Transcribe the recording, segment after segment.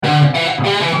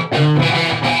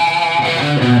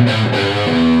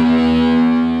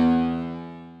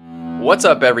What's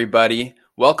up, everybody?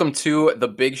 Welcome to the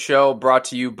big show brought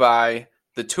to you by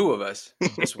the two of us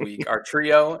this week. Our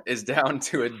trio is down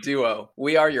to a duo.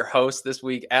 We are your hosts this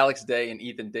week, Alex Day and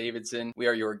Ethan Davidson. We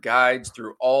are your guides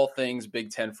through all things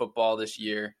Big Ten football this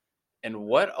year. And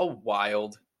what a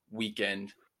wild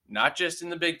weekend, not just in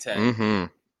the Big Ten.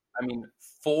 I mean,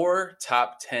 4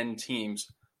 top 10 teams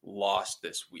lost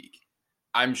this week.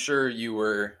 I'm sure you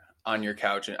were on your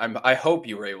couch, and I hope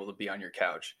you were able to be on your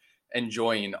couch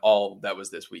enjoying all that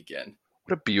was this weekend.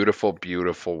 What a beautiful,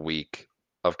 beautiful week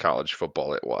of college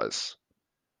football it was.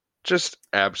 Just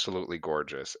absolutely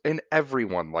gorgeous. And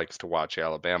everyone likes to watch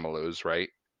Alabama lose, right?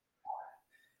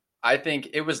 I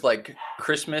think it was like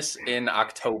Christmas in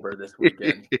October this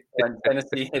weekend when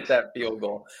Tennessee hit that field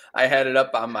goal. I had it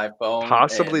up on my phone.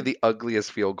 Possibly the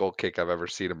ugliest field goal kick I've ever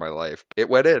seen in my life. It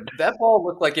went in. That ball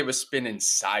looked like it was spinning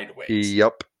sideways.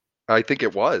 Yep. I think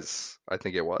it was. I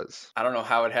don't know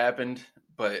how it happened,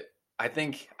 but I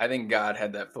think God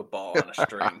had that football on a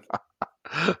string.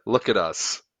 Look at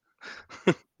us.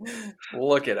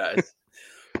 Look at us.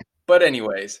 But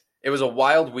anyways, it was a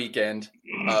wild weekend,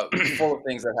 full of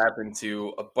things that happened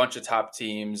to a bunch of top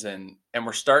teams, and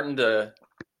we're starting to,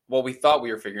 well, we thought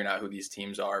we were figuring out who these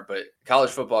teams are, but college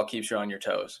football keeps you on your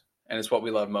toes, and it's what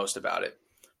we love most about it.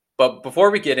 But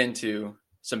before we get into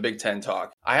some Big Ten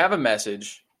talk, I have a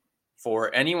message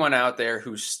for anyone out there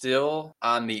who's still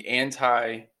on the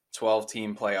anti-12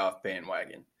 team playoff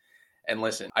bandwagon. And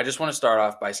listen, I just want to start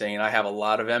off by saying I have a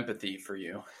lot of empathy for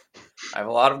you. I have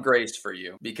a lot of grace for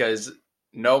you because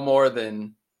no more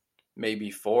than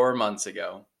maybe 4 months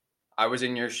ago, I was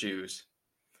in your shoes.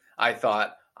 I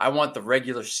thought, I want the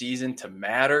regular season to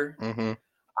matter.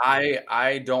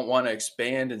 I don't want to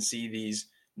expand and see these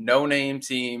no-name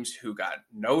teams who got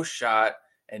no shot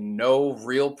and no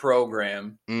real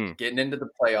program getting into the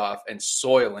playoff and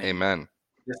soiling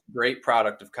this great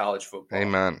product of college football.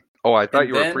 Amen. Oh, I thought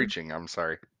you were preaching. I'm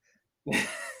sorry.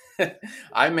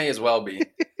 I may as well be.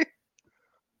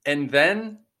 And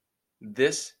then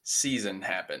this season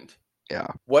happened. Yeah.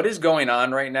 What is going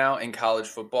on right now in college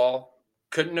football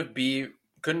couldn't be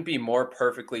more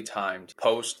perfectly timed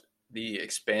post the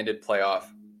expanded playoff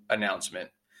announcement.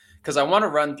 Because I want to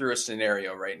run through a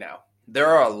scenario right now. There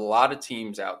are a lot of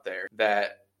teams out there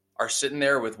that are sitting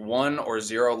there with 1 or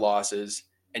 0 losses,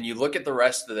 and you look at the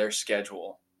rest of their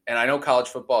schedule. And I know college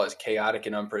football is chaotic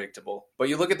and unpredictable, but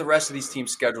you look at the rest of these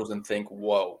teams' schedules and think,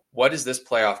 whoa, what does this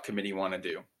playoff committee want to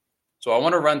do? So I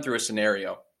want to run through a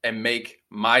scenario and make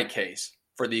my case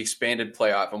for the expanded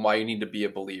playoff and why you need to be a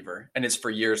believer. And it's for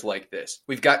years like this.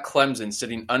 We've got Clemson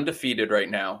sitting undefeated right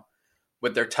now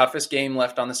with their toughest game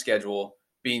left on the schedule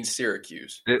being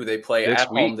Syracuse, who they play at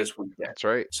home this weekend. That's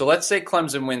right. So let's say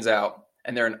Clemson wins out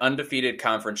and they're an undefeated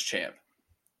conference champ.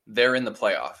 They're in the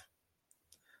playoff.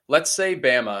 Let's say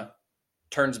Bama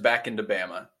turns back into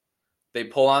Bama. They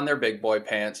pull on their big boy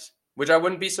pants, which I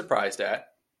wouldn't be surprised at,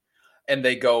 and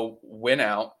they go win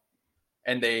out,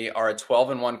 and they are a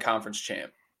 12-1 conference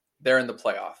champ. They're in the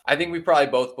playoff. I think we probably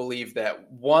both believe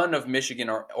that one of Michigan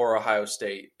or Ohio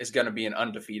State is going to be an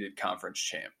undefeated conference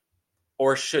champ,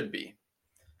 or should be.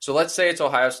 So let's say it's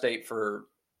Ohio State for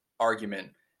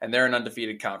argument, and they're an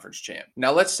undefeated conference champ.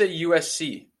 Now let's say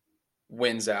USC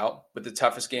wins out with the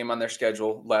toughest game on their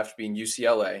schedule left being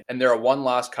UCLA, and they're a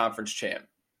 1-loss conference champ.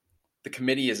 The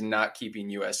committee is not keeping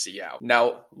USC out.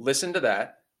 Now listen to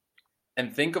that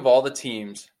and think of all the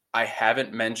teams I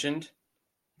haven't mentioned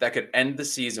that could end the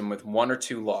season with 1 or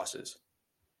 2 losses.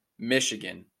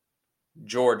 Michigan,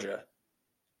 Georgia,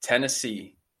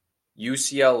 Tennessee,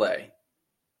 UCLA,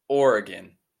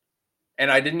 Oregon. And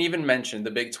I didn't even mention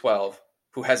the Big 12,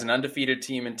 who has an undefeated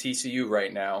team in TCU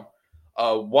right now, a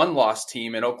 1-loss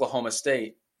team in Oklahoma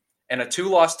State, and a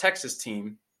 2-loss Texas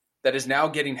team that is now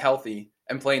getting healthy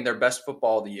and playing their best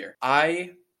football of the year.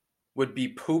 I would be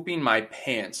pooping my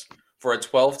pants for a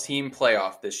 12-team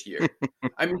playoff this year.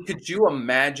 I mean, could you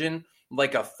imagine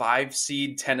like a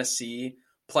 5-seed Tennessee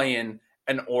playing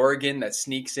an Oregon that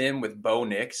sneaks in with Bo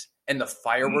Nix and the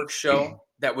fireworks show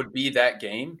that would be that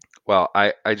game? Well,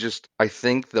 I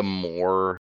think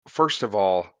first of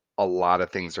all, a lot of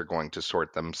things are going to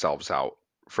sort themselves out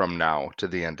from now to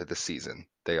the end of the season.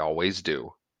 They always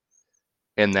do.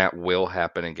 And that will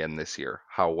happen again this year.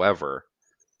 However,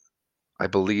 I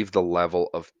believe the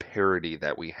level of parity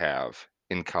that we have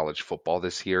in college football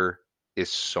this year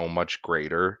is so much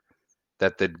greater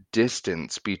that the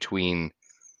distance between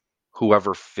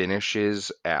whoever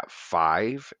finishes at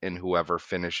 5 and whoever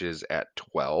finishes at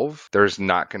 12, there's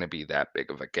not going to be that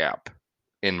big of a gap,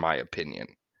 in my opinion.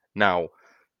 Now,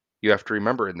 you have to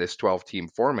remember in this 12-team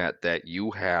format that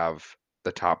you have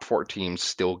the top 4 teams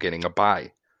still getting a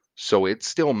bye. So it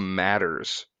still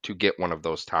matters to get one of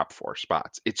those top 4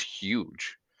 spots. It's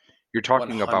huge. You're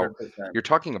talking about 100%. you're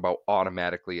talking about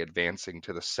automatically advancing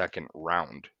to the second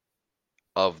round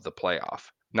of the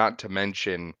playoff. Not to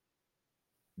mention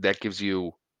that gives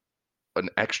you an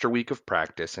extra week of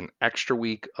practice, an extra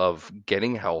week of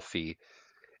getting healthy.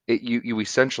 You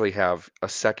essentially have a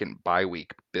second bye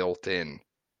week built in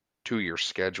to your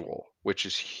schedule, which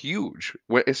is huge,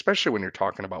 especially when you're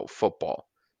talking about football.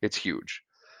 It's huge.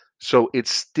 So it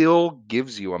still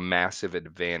gives you a massive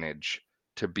advantage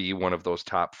to be one of those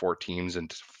top 4 teams and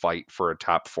to fight for a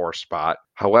top 4 spot.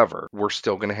 However, we're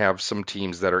still going to have some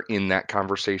teams that are in that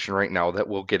conversation right now that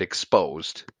will get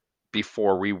exposed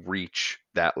before we reach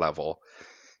that level.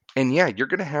 And yeah, you're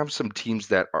going to have some teams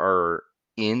that are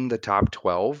in the top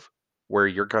 12 where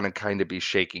you're going to kind of be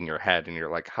shaking your head and you're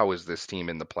like, how is this team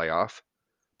in the playoff?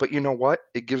 But you know what?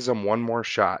 It gives them one more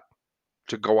shot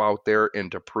to go out there and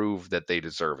to prove that they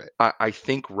deserve it. I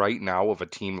think right now of a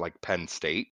team like Penn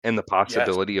State and the Yes.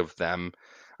 possibility of them.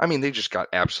 I mean, they just got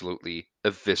absolutely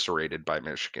eviscerated by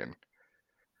Michigan.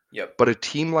 Yep. But a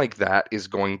team like that is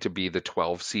going to be the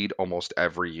 12 seed almost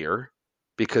every year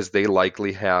because they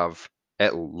likely have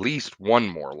at least one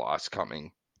more loss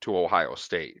coming to Ohio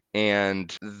State.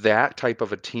 And that type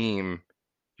of a team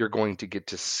you're going to get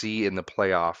to see in the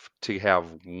playoff to have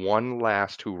one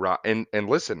last hurrah. And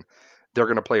listen, they're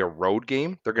going to play a road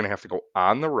game. They're going to have to go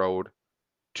on the road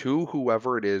to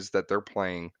whoever it is that they're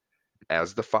playing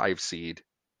as the 5 seed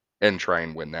and try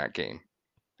and win that game.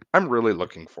 I'm really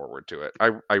looking forward to it.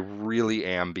 I really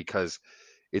am because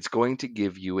it's going to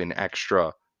give you an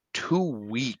extra 2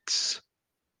 weeks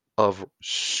of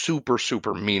super,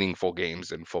 super meaningful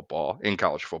games in football, in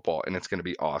college football, and it's going to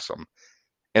be awesome.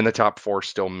 And the top 4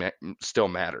 still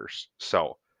matters.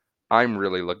 So I'm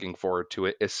really looking forward to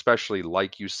it, especially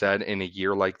like you said, in a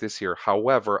year like this year.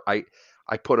 However, I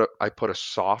put a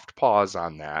soft pause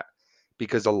on that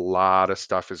because a lot of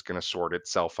stuff is going to sort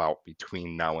itself out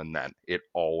between now and then. It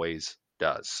always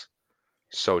does.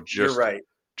 So You're right.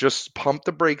 just pump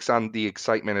the brakes on the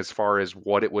excitement as far as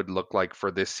what it would look like for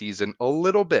this season a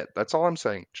little bit. That's all I'm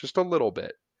saying. Just a little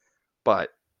bit. But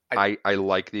I, I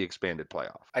like the expanded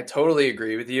playoff. I totally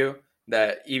agree with you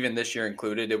that even this year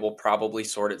included, it will probably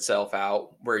sort itself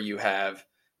out where you have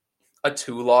a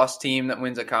 2-loss team that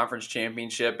wins a conference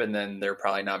championship, and then they're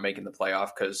probably not making the playoff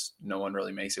because no one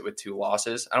really makes it with 2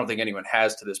 losses. I don't think anyone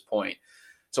has to this point.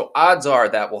 So odds are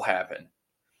that will happen.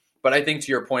 But I think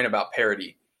to your point about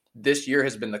parity, this year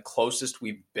has been the closest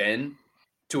we've been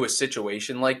to a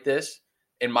situation like this,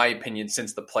 in my opinion,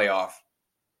 since the playoff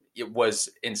it was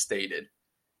instated.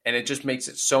 And it just makes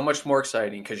it so much more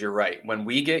exciting because you're right. When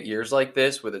we get years like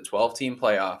this with a 12-team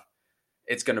playoff,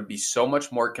 it's going to be so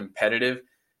much more competitive,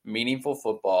 meaningful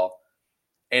football.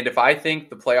 And if I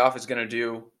think the playoff is going to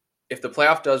do, if the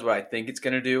playoff does what I think it's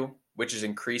going to do, which is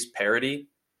increase parity,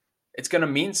 it's going to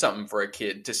mean something for a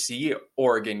kid to see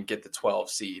Oregon get the 12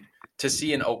 seed, to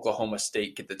see an Oklahoma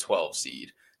State get the 12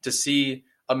 seed, to see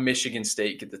a Michigan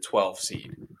State get the 12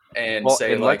 seed, and Well,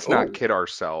 say and like, let's not oh, kid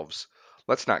ourselves.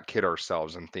 Let's not kid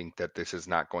ourselves and think that this is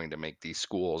not going to make these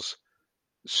schools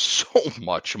so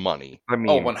much money. oh,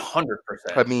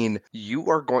 100%.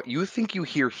 You think you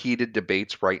hear heated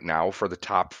debates right now for the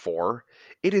top 4?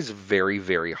 It is very,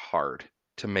 very hard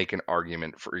to make an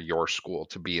argument for your school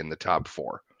to be in the top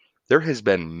 4. There has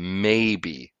been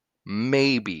maybe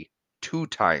 2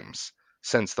 times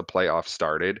since the playoffs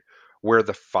started where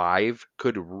the 5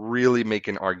 could really make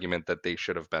an argument that they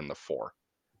should have been the 4.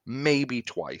 Maybe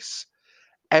twice.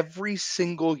 Every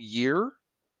single year,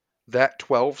 that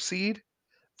 12 seed,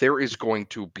 there is going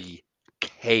to be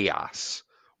chaos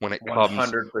when it comes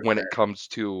 100%.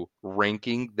 to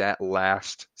ranking that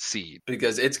last seed.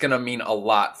 Because it's going to mean a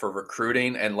lot for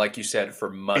recruiting and, like you said, for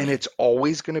And money. it's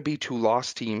always going to be 2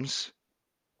 lost teams.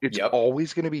 It's Yep.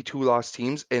 always going to be 2 lost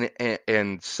teams,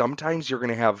 and sometimes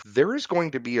there is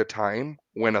going to be a time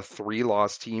when a 3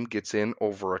 loss team gets in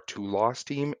over a 2 loss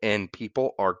team and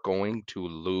people are going to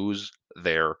lose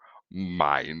their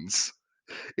minds.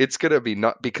 It's going to be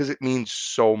not because it means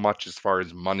so much as far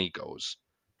as money goes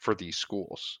for these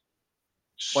schools.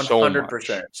 So much.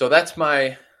 100%. So that's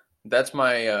my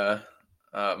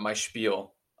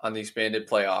spiel on the expanded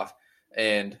playoff,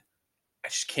 and I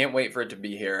just can't wait for it to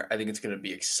be here. I think it's going to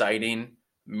be exciting,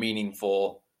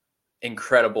 meaningful,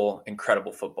 incredible,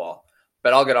 incredible football.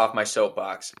 But I'll get off my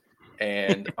soapbox,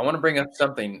 and I want to bring up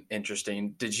something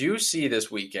interesting. Did you see this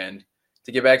weekend,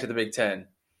 to get back to the Big Ten,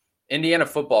 Indiana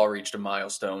football reached a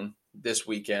milestone this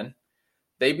weekend.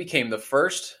 They became the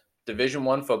first Division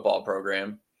I football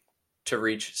program to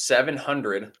reach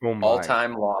 700 Oh my.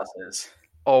 all-time losses.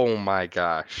 Oh my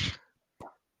gosh.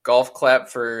 Golf clap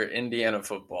for Indiana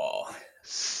football.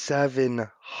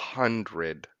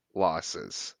 700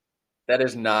 losses. That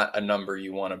is not a number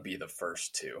you want to be the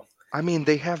first to. I mean,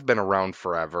 they have been around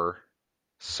forever,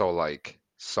 so like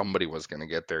somebody was going to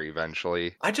get there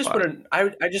eventually. I just But wouldn't. I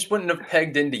just wouldn't have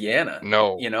pegged Indiana.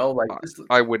 no, You know, like I just,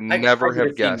 I would I never could have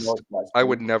have seen guessed. I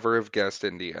would Northwestern. never have guessed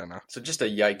Indiana. So just a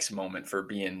yikes moment for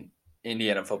being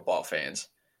Indiana football fans.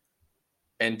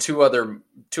 And two other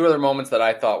moments that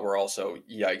I thought were also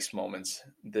yikes moments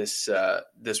this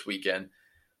weekend.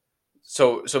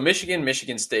 So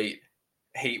Michigan State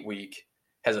hate week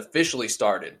has officially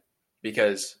started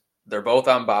because they're both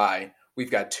on bye.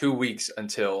 We've got 2 weeks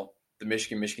until the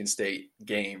Michigan State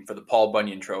game for the Paul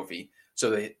Bunyan Trophy.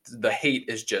 So the hate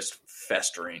is just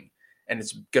festering, and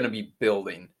it's going to be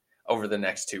building over the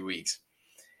next 2 weeks.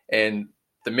 And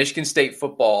the Michigan State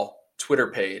football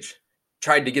Twitter page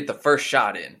tried to get the first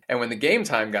shot in. And when the game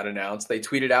time got announced, they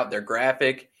tweeted out their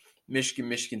graphic,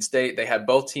 Michigan State. They had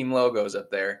both team logos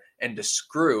up there. And to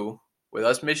screw with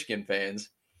us Michigan fans,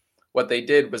 what they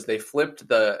did was they flipped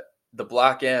the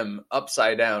block M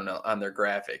upside down on their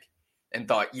graphic and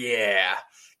thought, yeah,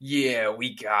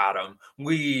 we got them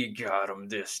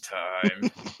this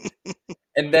time.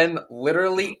 And then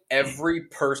literally every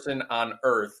person on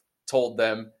earth told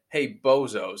them, hey,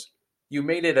 bozos, you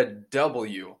made it a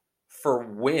W for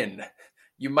win.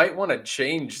 You might want to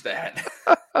change that.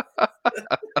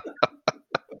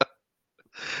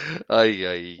 Ay,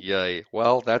 ay, ay.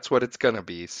 Well, that's what it's gonna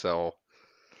be. So,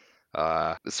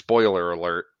 spoiler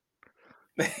alert.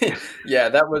 Yeah,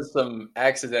 that was some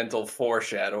accidental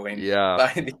foreshadowing Yeah,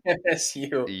 by the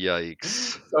MSU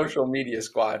yikes. social media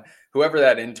squad. Whoever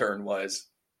that intern was,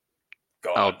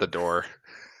 gone Out the door.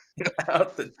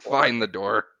 out the door. Find the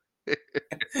door.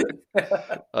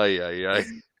 Ay, ay, ay.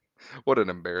 What an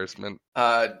embarrassment.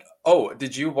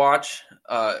 Did you watch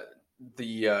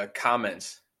the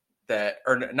comments that,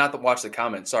 or not that watch the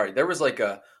comments? Sorry, there was like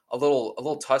a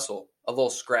little tussle, a little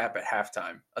scrap at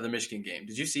halftime of the Michigan game.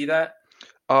 Did you see that?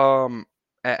 Um,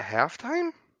 at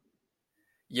halftime?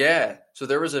 Yeah. So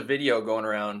there was a video going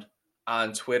around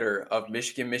on Twitter of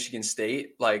Michigan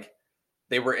State. Like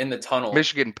they were in the tunnel.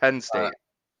 Michigan Penn State.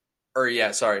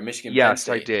 Michigan Penn Yes,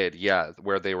 I State. did. Yeah,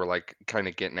 where they were like kind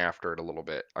of getting after it a little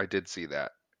bit. I did see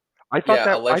that. Yeah, I didn't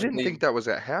think allegedly. that was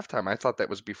at halftime. I thought that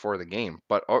was before the game.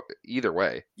 But either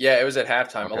way. Yeah, it was at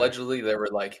halftime. Okay. Allegedly, there were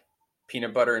like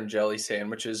peanut butter and jelly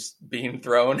sandwiches being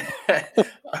thrown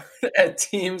at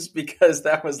teams because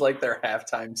that was like their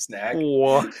halftime snack.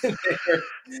 What?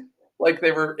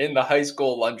 They were in the high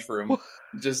school lunchroom,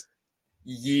 just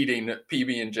yeeting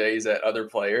PB&Js at other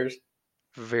players.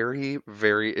 Very,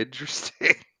 very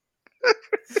interesting.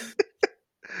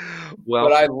 Well,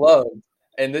 But I loved,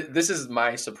 and this is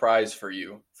my surprise for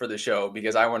you for the show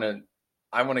because I want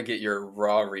to get your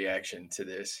raw reaction to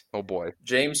this. oh boy.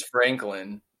 James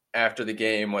Franklin, after the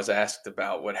game, was asked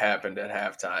about what happened at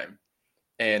halftime.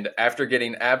 And after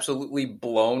getting absolutely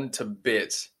blown to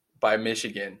bits by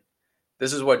Michigan,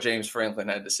 this is what James Franklin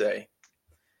had to say.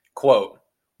 Quote,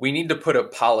 "We need to put a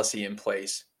policy in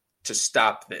place to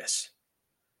stop this."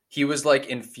 He was like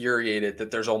infuriated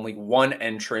that there's only one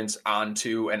entrance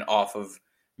onto and off of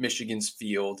Michigan's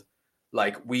field.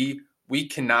 Like we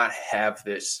cannot have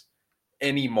this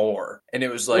anymore. And it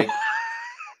was like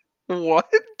What?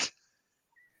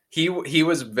 he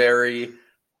was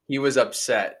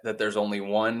upset that there's only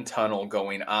one tunnel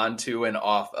going onto and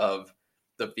off of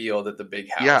the field at the big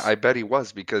house. Yeah, I bet he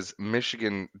was because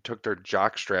Michigan took their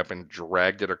jockstrap and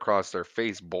dragged it across their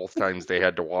face both times they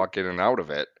had to walk in and out of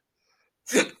it.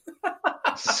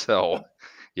 So,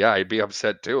 yeah, I'd be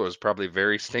upset too. It was probably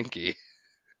very stinky.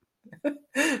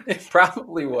 It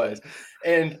probably was.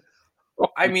 And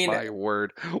I mean, my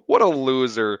word, what a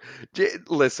loser.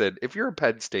 Listen, if you're a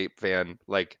Penn State fan,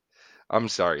 like, I'm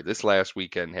sorry, this last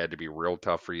weekend had to be real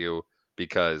tough for you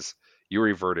because you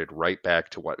reverted right back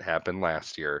to what happened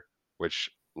last year, which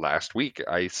last week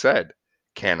I said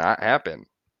cannot happen.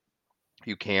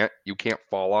 You can't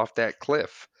fall off that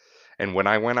cliff. And when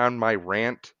I went on my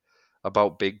rant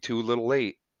about Big 2 Little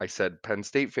 8, I said, Penn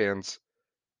State fans,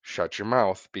 shut your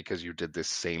mouth because you did this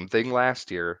same thing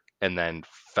last year and then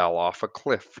fell off a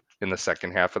cliff in the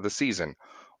second half of the season.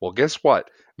 Well, guess what?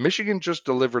 Michigan just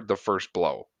delivered the first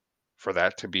blow for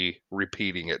that to be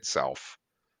repeating itself.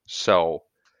 So,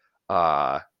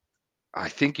 I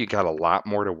think you got a lot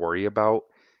more to worry about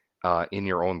in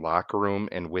your own locker room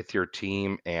and with your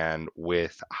team and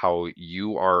with how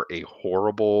you are a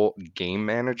horrible game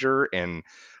manager and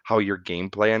how your game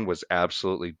plan was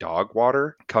absolutely dog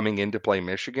water coming into play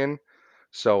Michigan.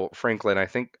 So Franklin, I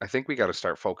think we got to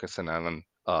start focusing on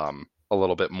a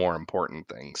little bit more important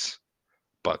things.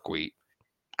 buckwheat.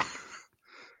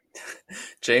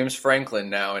 James Franklin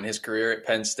now in his career at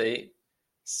Penn State,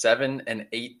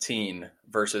 7-18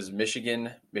 versus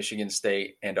Michigan, Michigan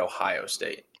State, and Ohio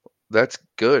State. That's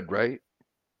good, right?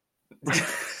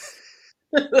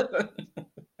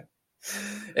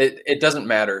 It doesn't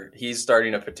matter. He's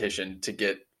starting a petition to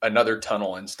get another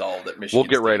tunnel installed at Michigan. We'll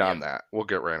get right Stadium. on that. We'll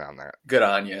get right on that. Good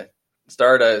on you.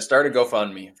 Start a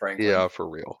GoFundMe, Franklin. Yeah, for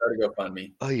real. Start a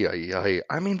GoFundMe.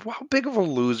 I mean, how big of a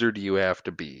loser do you have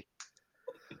to be?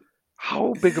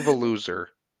 How big of a loser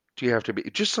do you have to be?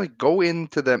 Just like go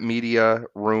into that media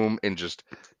room and just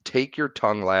take your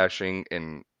tongue lashing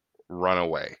and run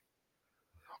away.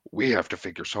 We have to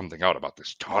figure something out about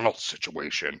this tunnel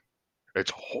situation.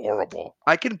 It's horrible.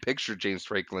 I can picture James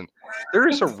Franklin. There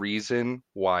is a reason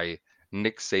why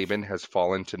Nick Saban has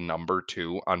fallen to number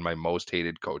 2 on my most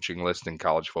hated coaching list in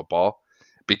college football,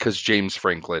 because James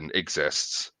Franklin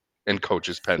exists and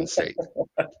coaches Penn State.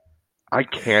 I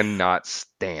cannot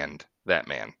stand that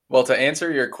man. Well, to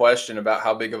answer your question about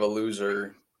how big of a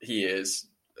loser he is,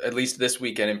 at least this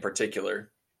weekend in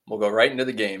particular, we'll go right into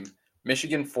the game.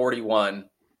 Michigan 41,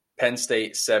 Penn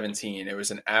State 17. It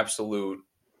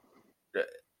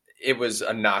was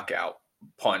a knockout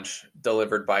punch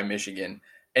delivered by Michigan.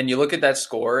 And you look at that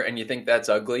score and you think that's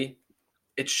ugly.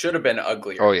 It should have been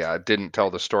uglier. Oh, yeah. It didn't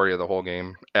tell the story of the whole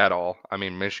game at all. I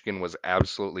mean, Michigan was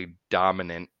absolutely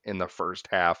dominant in the first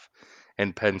half,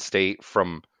 and Penn State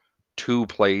from 2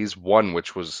 plays, one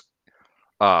which was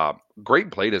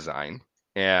great play design,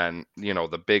 and,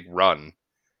 the big run.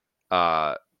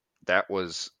 That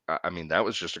was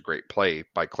just a great play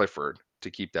by Clifford to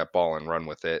keep that ball and run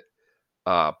with it.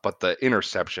 But the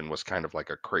interception was kind of like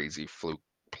a crazy fluke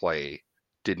play.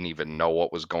 Didn't even know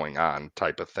what was going on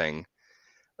type of thing.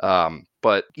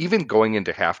 But even going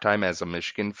into halftime as a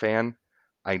Michigan fan,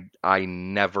 I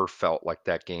never felt like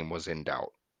that game was in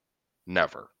doubt.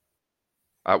 Never.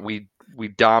 We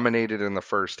dominated in the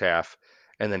first half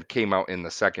and then came out in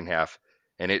the second half,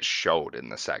 and it showed in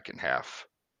the second half.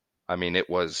 I mean, it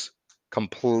was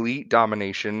complete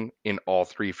domination in all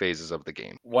 3 phases of the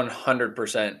game.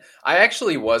 100%. I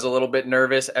actually was a little bit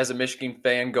nervous as a Michigan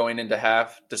fan going into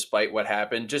half, despite what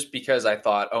happened, just because I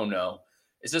thought, oh no,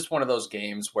 is this one of those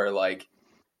games where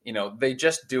they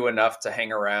just do enough to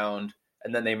hang around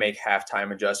and then they make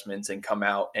halftime adjustments and come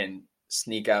out and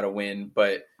sneak out a win,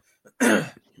 but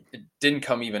it didn't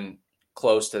come even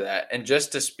close to that. And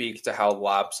just to speak to how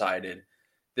lopsided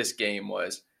this game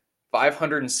was,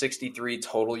 563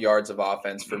 total yards of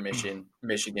offense for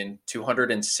Michigan,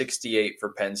 268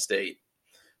 for Penn State.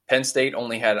 Penn State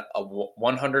only had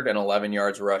 111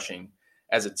 yards rushing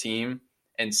as a team,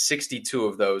 and 62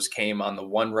 of those came on the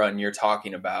one run you're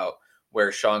talking about, where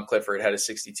Sean Clifford had a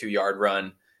 62-yard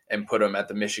run and put them at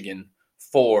the Michigan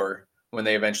 4 when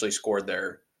they eventually scored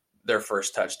their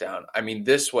first touchdown. I mean,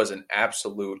 this was an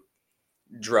absolute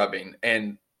drubbing.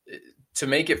 And to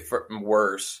make it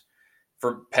worse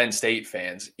for Penn State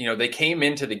fans, they came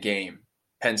into the game,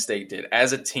 Penn State did,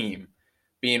 as a team,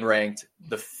 being ranked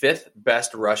the 5th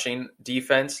best rushing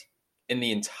defense in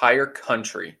the entire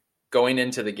country going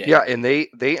into the game. Yeah, and they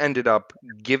ended up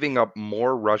giving up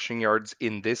more rushing yards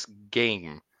in this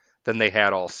game than they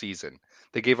had all season.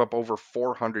 They gave up over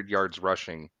 400 yards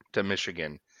rushing to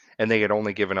Michigan, and they had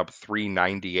only given up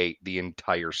 398 the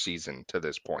entire season to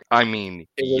this point. I mean,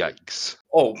 yikes.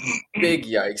 Oh, big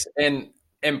yikes.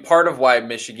 And part of why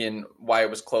it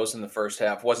was close in the first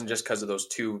half wasn't just because of those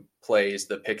 2 plays,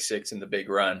 the pick 6 and the big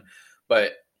run,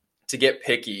 but to get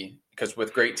picky, because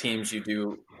with great teams, you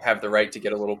do have the right to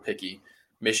get a little picky.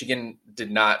 Michigan did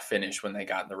not finish when they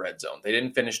got in the red zone. They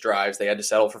didn't finish drives. They had to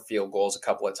settle for field goals a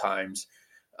couple of times.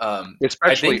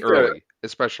 Especially early.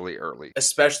 Especially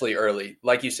early.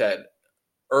 Like you said,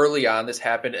 early on this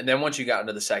happened. And then once you got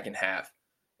into the second half,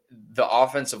 the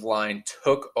offensive line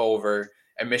took over,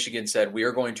 and Michigan said, we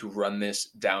are going to run this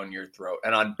down your throat.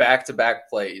 And on back-to-back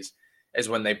plays is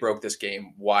when they broke this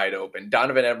game wide open.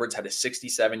 Donovan Edwards had a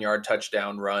 67-yard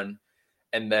touchdown run,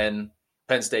 and then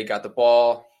Penn State got the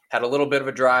ball, had a little bit of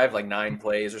a drive, like 9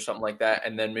 plays or something like that,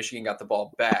 and then Michigan got the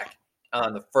ball back.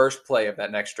 On the first play of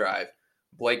that next drive,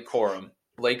 Blake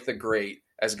the Great,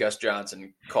 as Gus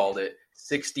Johnson called it,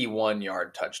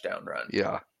 61-yard touchdown run.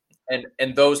 Yeah.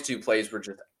 And those 2 plays were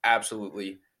just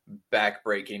absolutely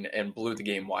back-breaking and blew the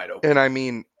game wide open. And I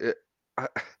mean,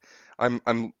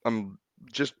 I'm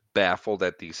just baffled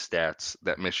at these stats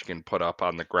that Michigan put up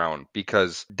on the ground,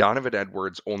 because Donovan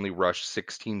Edwards only rushed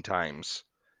 16 times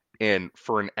and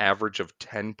for an average of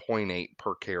 10.8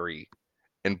 per carry,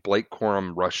 and Blake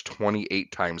Corum rushed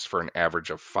 28 times for an average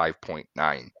of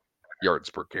 5.9 yards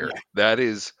per carry. Yeah.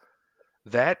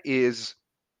 That is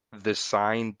the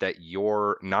sign that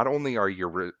not only are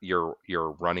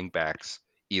your running backs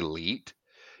elite,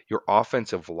 your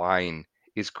offensive line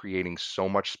is creating so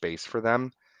much space for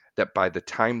them that by the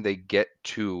time they get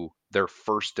to their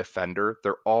first defender,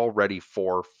 they're already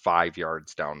 4 or 5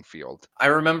 yards downfield. I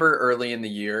remember early in the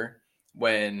year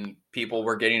when people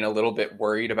were getting a little bit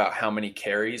worried about how many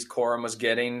carries Corum was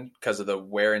getting because of the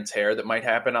wear and tear that might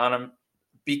happen on him.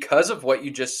 Because of what you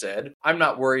just said, I'm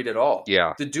not worried at all.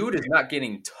 Yeah. The dude is not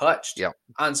getting touched Yeah.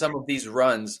 on some of these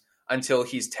runs until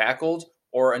he's tackled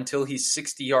or until he's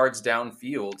 60 yards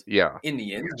downfield Yeah. in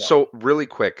the end zone. So really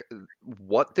quick,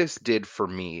 what this did for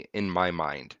me in my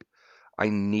mind, I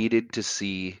needed to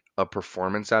see a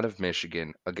performance out of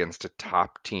Michigan against a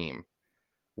top team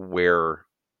where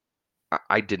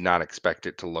I did not expect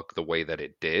it to look the way that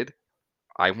it did.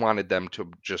 I wanted them to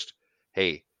just,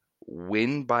 hey,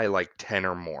 win by like 10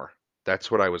 or more. That's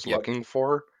what I was Yep. looking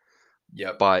for.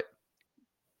 Yep. But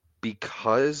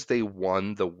because they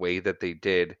won the way that they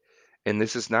did, and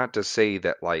this is not to say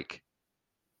that like,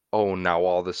 oh, now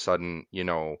all of a sudden,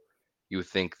 you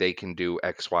think they can do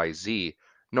XYZ.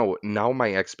 No, now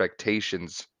my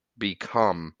expectations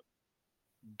become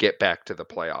get back to the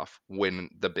playoff, win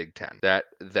the Big Ten.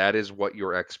 That is what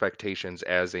your expectations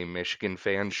as a Michigan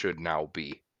fan should now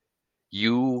be.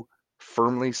 You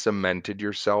firmly cemented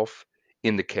yourself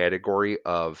in the category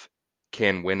of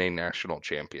can win a national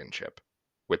championship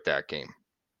with that game.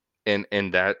 And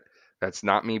that's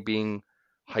not me being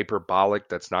hyperbolic.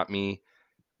 That's not me,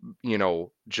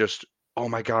 just oh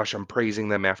my gosh, I'm praising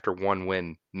them after one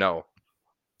win. No.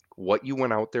 What you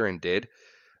went out there and did,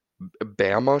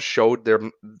 Bama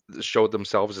showed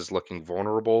themselves as looking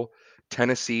vulnerable.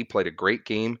 Tennessee played a great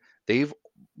game. They've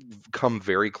come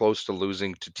very close to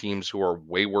losing to teams who are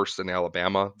way worse than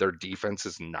Alabama. Their defense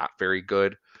is not very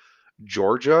good.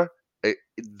 Georgia,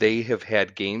 they have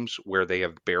had games where they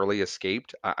have barely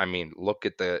escaped. I mean, look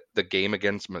at the game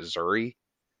against Missouri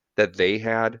that they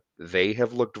had. They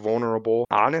have looked vulnerable.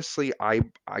 Honestly, I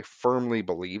firmly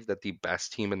believe that the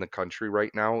best team in the country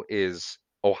right now is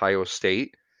Ohio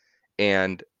State.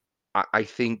 And I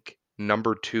think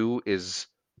number 2 is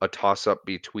a toss-up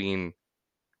between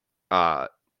uh,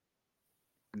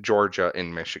 Georgia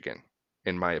and Michigan,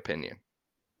 in my opinion.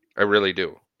 I really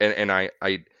do. And I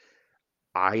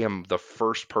am the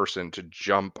first person to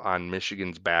jump on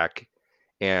Michigan's back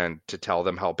and to tell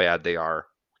them how bad they are,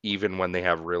 even when they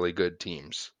have really good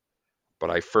teams.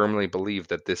 But I firmly believe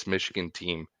that this Michigan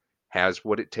team has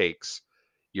what it takes.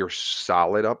 You're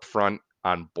solid up front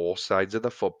on both sides of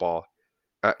the football.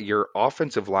 Your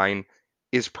offensive line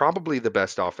is probably the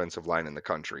best offensive line in the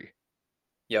country.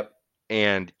 Yep.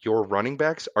 And your running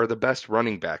backs are the best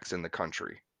running backs in the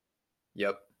country.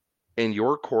 Yep. And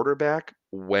your quarterback,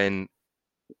 when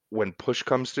push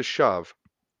comes to shove,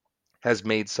 has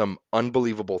made some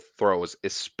unbelievable throws,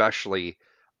 especially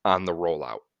on the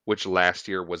rollout, which last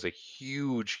year was a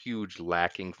huge, huge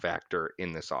lacking factor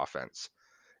in this offense.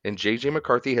 And J.J.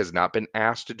 McCarthy has not been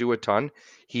asked to do a ton.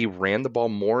 He ran the ball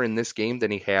more in this game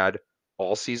than he had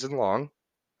all season long.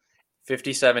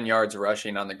 57 yards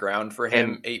rushing on the ground for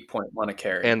him, And 8.1 a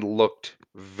carry. and looked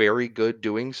very good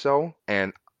doing so.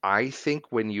 And I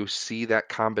think when you see that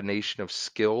combination of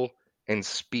skill and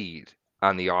speed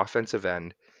on the offensive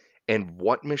end and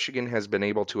what Michigan has been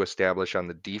able to establish on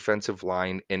the defensive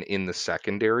line and in the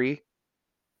secondary,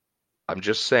 I'm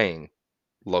just saying,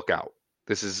 look out.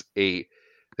 This is a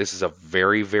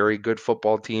very, very good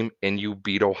football team, and you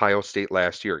beat Ohio State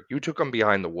last year. You took them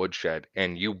behind the woodshed,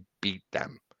 and you beat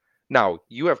them. Now,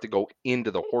 you have to go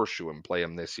into the horseshoe and play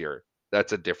them this year.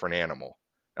 That's a different animal.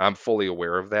 I'm fully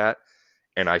aware of that,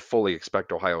 and I fully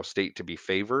expect Ohio State to be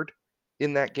favored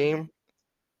in that game,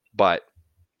 but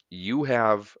you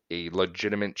have a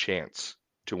legitimate chance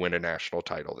to win a national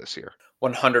title this year.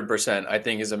 100%. I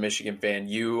think as a Michigan fan,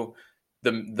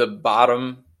 the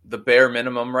bare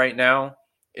minimum right now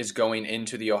is going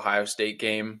into the Ohio State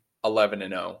game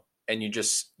 11-0, and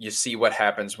you see what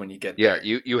happens when you get Yeah,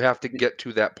 there. you have to get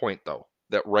to that point though.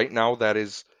 That right now that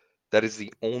is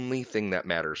the only thing that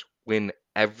matters. Win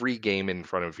every game in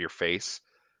front of your face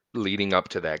leading up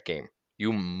to that game.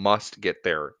 You must get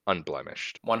there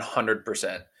unblemished.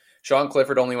 100%. Sean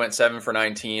Clifford only went 7 for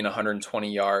 19,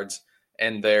 120 yards,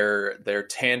 and their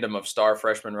tandem of star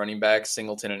freshman running backs,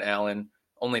 Singleton and Allen,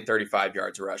 only 35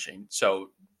 yards rushing.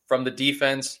 So from the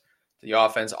defense to the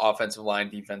offense, offensive line,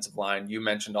 defensive line, you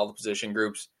mentioned all the position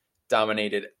groups,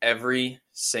 dominated every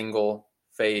single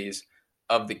phase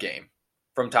of the game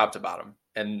from top to bottom.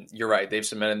 And you're right, they've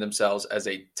cemented themselves as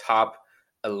a top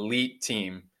elite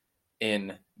team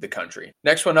in the country.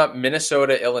 Next one up,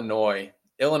 Minnesota, Illinois.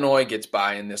 Illinois gets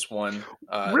by in this one.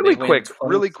 They Really win quick.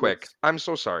 26. I'm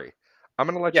so sorry. I'm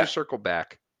going to let you Yeah, circle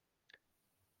back.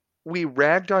 We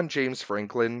ragged on James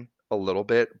Franklin a little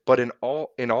bit, but in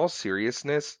all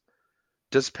seriousness,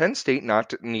 does Penn State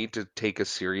not need to take a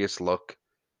serious look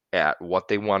at what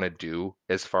they want to do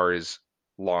as far as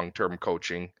long-term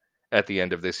coaching at the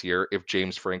end of this year if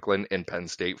James Franklin and Penn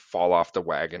State fall off the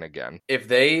wagon again? if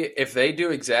they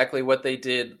do exactly what they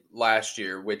did last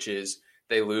year, which is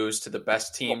they lose to the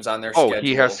best teams on their Oh,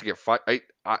 he has schedule. to get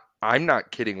fired. I'm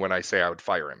not kidding when I say I would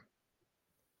fire him.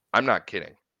 I'm not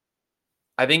kidding.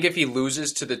 I think if he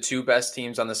loses to the two best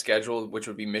teams on the schedule, which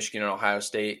would be Michigan and Ohio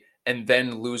State, and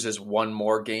then loses one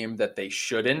more game that they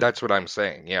shouldn't, That's what I'm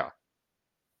saying. Yeah.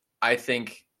 I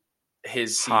think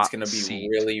his seat's Hot going to be seat.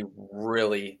 really,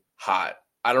 really hot.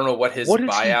 I don't know what his What has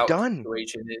he buyout done?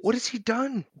 situation is. What has he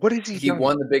done? What has he He done?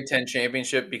 won the Big Ten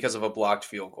championship because of a blocked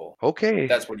field goal. Okay.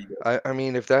 That's what he did. I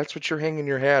mean, if that's what you're hanging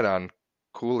your hat on,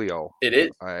 coolio. It is.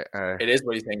 I It is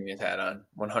what he's hanging his hat on,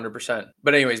 100%.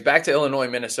 But anyways, back to Illinois,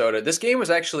 Minnesota. This game was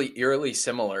actually eerily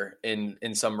similar in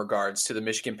some regards to the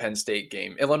Michigan-Penn State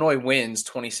game. Illinois wins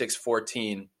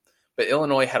 26-14, but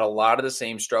Illinois had a lot of the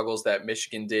same struggles that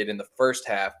Michigan did in the first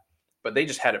half, but they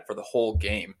just had it for the whole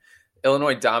game.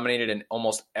 Illinois dominated in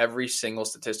almost every single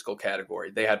statistical category.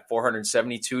 They had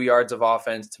 472 yards of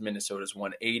offense to Minnesota's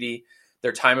 180.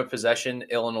 Their time of possession,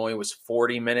 Illinois was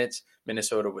 40 minutes.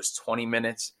 Minnesota was 20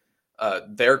 minutes.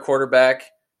 Their quarterback,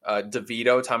 Tommy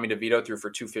DeVito, threw for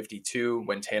 252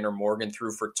 when Tanner Morgan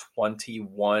threw for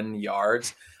 21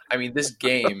 yards. I mean, this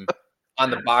game on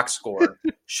the box score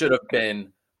should have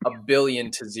been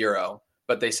 1,000,000,000,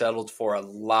 but they settled for a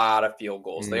lot of field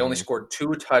goals. They only scored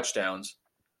 2 touchdowns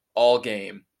all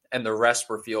game, and the rest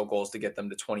were field goals to get them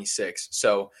to 26.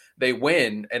 So they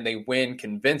win, and they win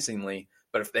convincingly.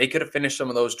 But if they could have finished some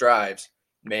of those drives,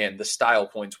 man, the style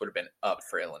points would have been up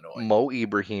for Illinois. Mo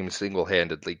Ibrahim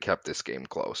single-handedly kept this game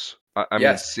close. I mean,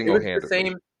 Yes,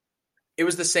 single-handedly. It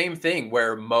was the same thing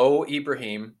where Mo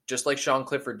Ibrahim, just like Sean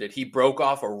Clifford did, he broke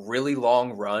off a really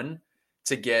long run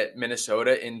to get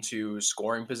Minnesota into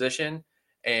scoring position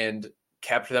and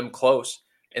kept them close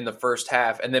in the first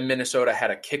half. And then Minnesota had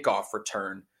a kickoff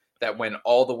return that went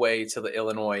all the way to the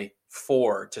Illinois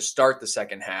 4 to start the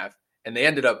second half. And they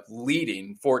ended up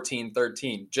leading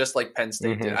 14-13, just like Penn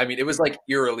State did. I mean, it was like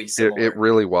eerily similar. It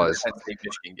really was. To the Penn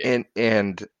State-Michigan game.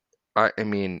 And I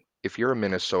mean, if you're a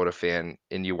Minnesota fan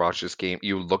and you watch this game,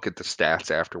 you look at the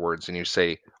stats afterwards and you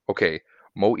say, okay,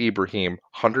 Mo Ibrahim,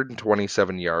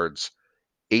 127 yards,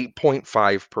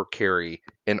 8.5 per carry,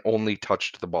 and only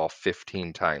touched the ball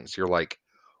 15 times. You're like,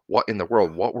 what in the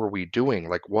world? What were we doing?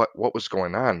 Like, what was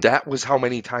going on? That was how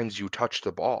many times you touched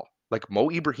the ball. Like,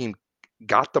 Mo Ibrahim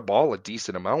got the ball a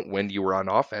decent amount when you were on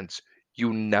offense.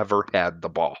 You never had the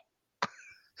ball.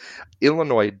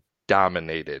 Illinois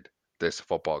dominated this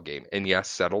football game, and yes,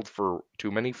 settled for too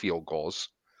many field goals.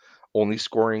 Only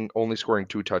scoring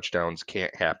 2 touchdowns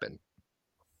can't happen.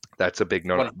 That's a big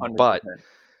no. 100%. But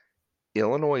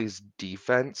Illinois'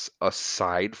 defense,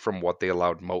 aside from what they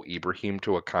allowed Mo Ibrahim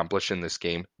to accomplish in this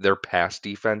game, their pass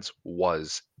defense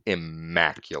was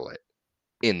immaculate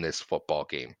in this football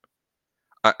game.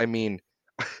 I mean,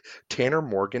 Tanner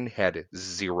Morgan had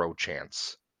 0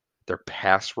 chance. Their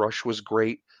pass rush was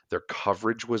great. Their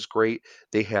coverage was great.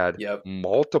 They had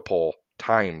multiple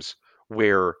times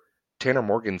where Tanner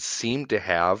Morgan seemed to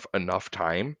have enough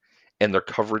time, and their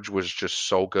coverage was just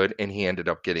so good, and he ended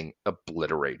up getting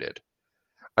obliterated.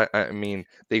 I mean,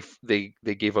 they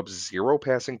gave up 0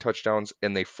 passing touchdowns,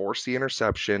 and they forced the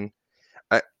interception.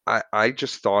 I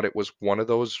just thought it was one of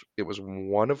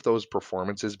those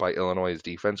performances by Illinois'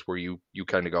 defense where you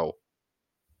kind of go,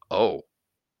 oh,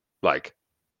 like,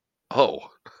 oh,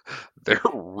 they're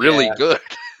really good.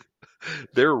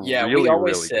 They're really, we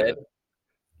always really said good.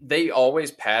 They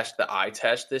always passed the eye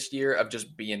test this year of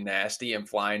just being nasty and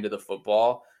flying to the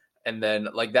football. And then,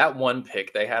 like, that one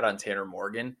pick they had on Tanner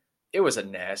Morgan, it was a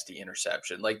nasty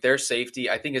interception. Like, their safety,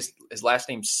 I think his last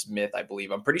name's Smith, I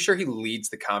believe. I'm pretty sure he leads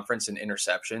the conference in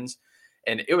interceptions.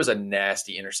 And it was a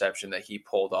nasty interception that he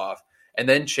pulled off. And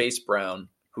then Chase Brown,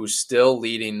 who's still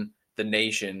leading the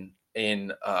nation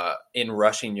in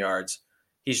rushing yards,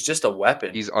 he's just a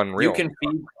weapon. He's unreal.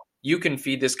 You can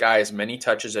feed this guy as many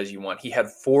touches as you want. He had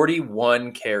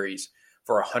 41 carries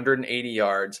for 180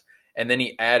 yards, and then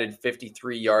he added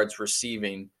 53 yards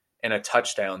receiving and a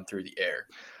touchdown through the air.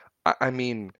 I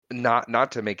mean,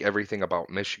 not to make everything about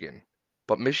Michigan,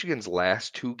 but Michigan's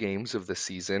last 2 games of the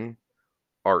season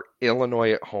are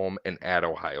Illinois at home and at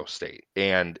Ohio State.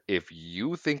 And if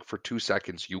you think for 2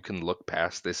 seconds you can look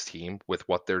past this team with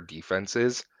what their defense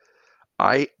is,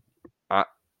 I'm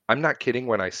not kidding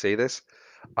when I say this.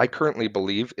 I currently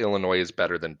believe Illinois is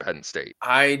better than Penn State.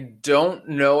 I don't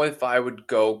know if I would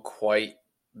go quite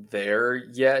there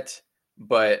yet,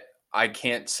 but I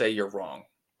can't say you're wrong.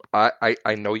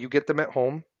 I know you get them at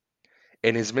home.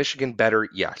 And is Michigan better?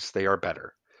 Yes, they are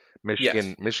better.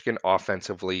 Yes. Michigan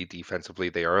offensively, defensively,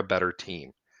 they are a better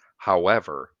team.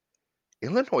 However,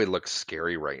 Illinois looks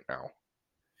scary right now.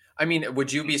 I mean,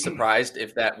 would you be surprised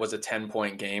if that was a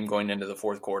 10-point game going into the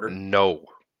fourth quarter? No,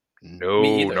 Me no.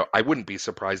 either. I wouldn't be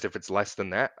surprised if it's less than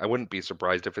that. I wouldn't be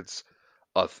surprised if it's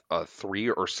a 3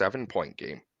 or 7 point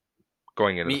game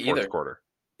going into Me the fourth either. quarter.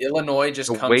 Illinois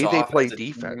just The comes way they off play as a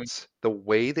team. defense, the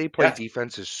way they play Yes,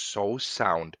 defense is so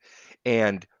sound.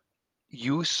 And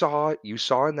you saw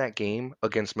in that game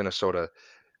against Minnesota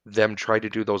them try to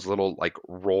do those little like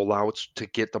rollouts to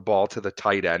get the ball to the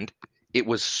tight end. It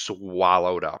was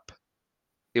swallowed up.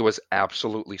 It was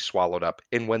absolutely swallowed up.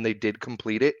 And when they did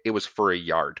complete it, it was for a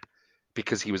yard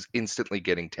because he was instantly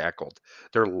getting tackled.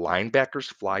 Their linebackers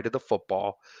fly to the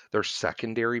football. Their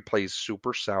secondary plays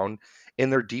super sound.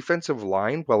 And their defensive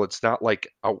line, well, it's not like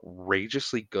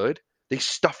outrageously good. They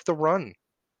stuff the run.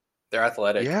 they're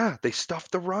athletic. Yeah, they stuff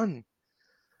the run.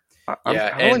 I'm Yeah,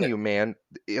 telling and you, man,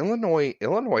 Illinois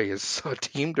is a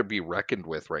team to be reckoned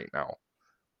with right now.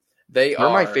 they They're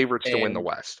my are. favorites to win the And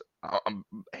West.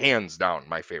 Hands down,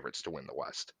 my favorites to win the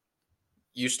West.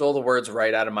 you stole the words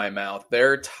right out of my mouth.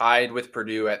 They're tied with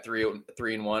Purdue at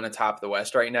 3-1 atop the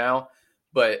West right now.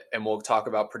 And we'll talk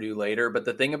about Purdue later. But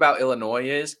the thing about Illinois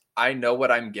is I know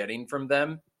what I'm getting from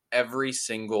them every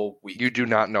single You week. do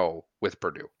not know with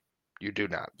Purdue. You do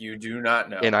not. You do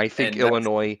not And know. I think And that's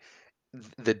Illinois,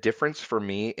 the difference for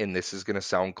me, and this is going to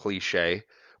sound cliche,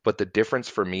 but the difference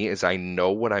for me is I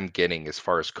know what I'm getting as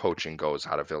far as coaching goes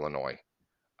out of Illinois.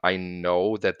 I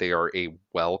know that they are a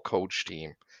well coached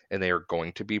team and they are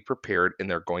going to be prepared and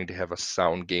they're going to have a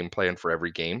sound game plan for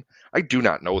every game. I do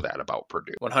not know that about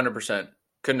Purdue. 100%.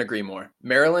 Couldn't agree more.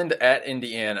 Maryland at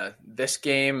Indiana. This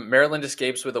game, Maryland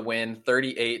escapes with a win,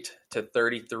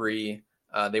 38-33.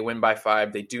 They win by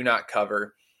 5. They do not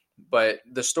cover, but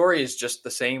the story is just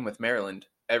the same with Maryland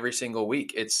every single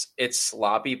week. It's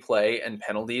sloppy play and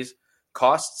penalties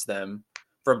costs them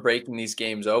from breaking these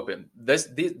games open. This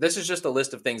is just a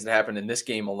list of things that happened in this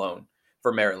game alone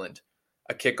for Maryland: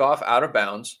 a kickoff out of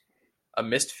bounds, a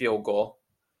missed field goal,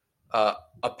 a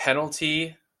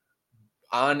penalty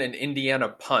on an Indiana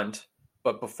punt,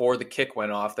 but before the kick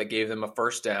went off, that gave them a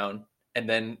first down. And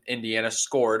then Indiana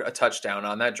scored a touchdown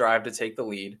on that drive to take the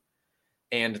lead,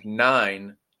 and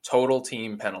 9 total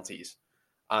team penalties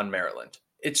on Maryland.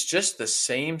 It's just the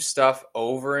same stuff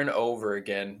over and over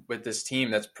again with this team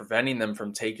that's preventing them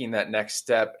from taking that next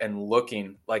step and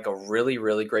looking like a really,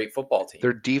 really great football team.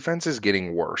 Their defense is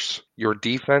getting worse. Your Yes.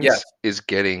 defense is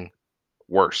getting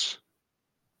worse.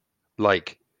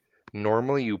 Like,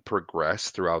 normally you progress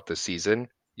throughout the season,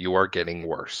 you are getting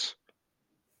worse.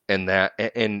 And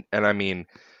I mean,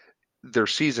 their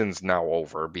season's now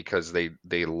over because they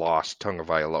lost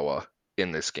Tagovailoa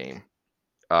in this game.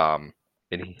 And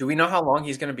Do we know how long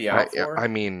he's going to be out for? I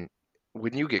mean,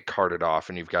 when you get carted off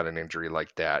and you've got an injury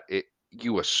like that,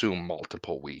 you assume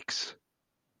multiple weeks.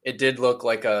 It did look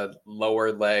like a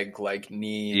lower leg, like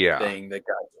knee thing that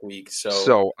got tweaked.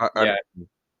 So yeah,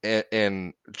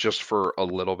 and just for a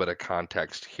little bit of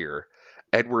context here,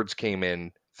 Edwards came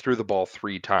in, threw the ball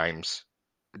 3 times,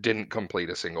 didn't complete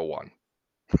a single one.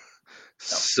 no,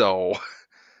 So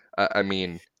I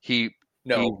mean, he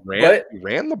no, he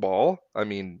ran the ball. I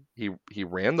mean, he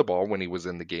ran the ball when he was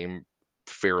in the game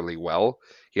fairly well.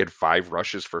 He had 5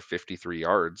 rushes for 53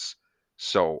 yards.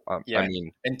 So yeah. I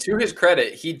mean, And to his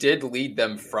credit, he did lead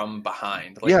them from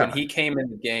behind. Like when yeah, he came in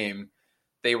the game,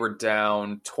 they were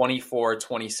down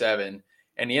 24-27,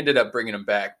 and he ended up bringing them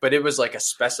back. But it was like a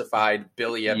specified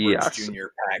Billy Edwards yes, Jr.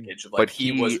 package. Like but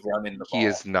he was running the he ball.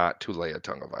 is not Tulea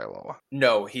Tagovailoa.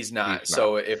 No, he's not. He's not.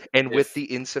 So with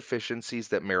the insufficiencies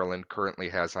that Maryland currently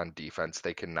has on defense,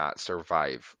 they cannot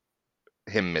survive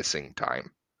him missing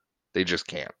time. They just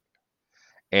can't.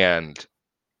 And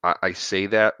I say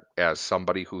that as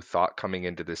somebody who thought coming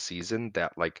into the season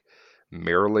that like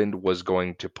Maryland was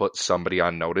going to put somebody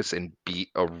on notice and beat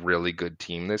a really good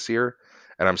team this year.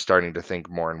 And I'm starting to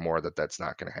think more and more that that's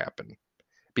not going to happen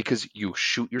because you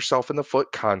shoot yourself in the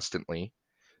foot constantly.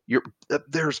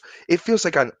 It feels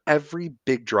like on every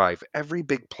big drive, every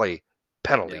big play,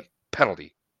 penalty,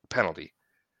 penalty, penalty.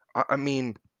 I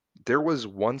mean, there was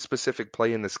one specific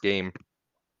play in this game,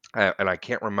 and I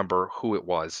can't remember who it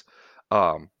was,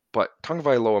 but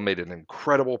Tagovailoa made an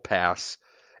incredible pass,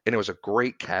 and it was a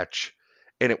great catch,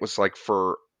 and it was like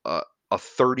for a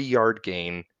 30-yard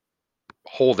gain,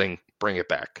 holding, bring it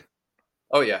back.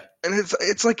 Oh yeah, And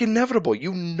it's like inevitable.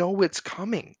 You know it's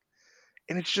coming.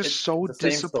 And it's just it's so the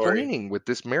same story. disappointing with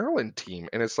this Maryland team.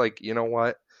 And it's like, you know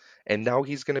what? And now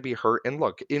he's going to be hurt. And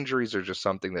look, injuries are just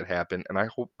something that happen. And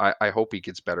I hope he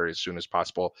gets better as soon as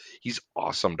possible. He's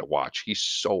awesome to watch. He's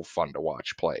so fun to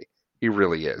watch play. He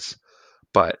really is.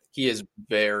 But He is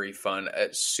very fun,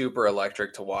 super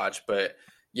electric to watch. But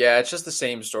yeah, it's just the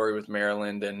same story with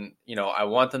Maryland. And, I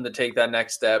want them to take that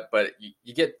next step, but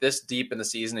you get this deep in the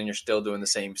season and you're still doing the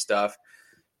same stuff.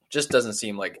 Just doesn't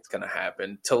seem like it's going to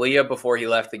happen. Talia, before he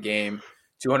left the game,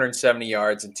 270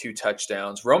 yards and 2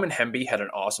 touchdowns. Roman Hemby had an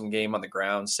awesome game on the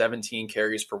ground, 17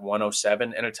 carries for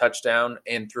 107 and a touchdown,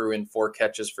 and threw in 4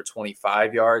 catches for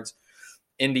 25 yards.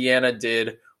 Indiana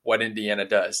did what Indiana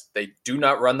does. They do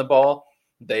not run the ball.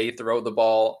 They throw the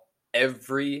ball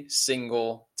every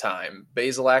single time.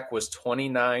 Basilak was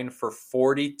 29 for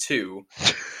 42,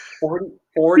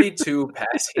 42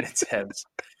 passing attempts,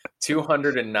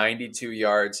 292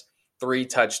 yards, 3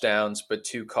 touchdowns, but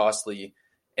 2 costly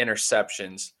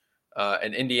interceptions.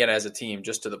 And Indiana as a team,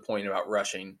 just to the point about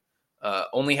rushing,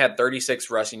 only had 36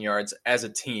 rushing yards as a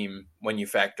team when you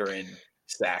factor in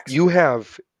sacks. you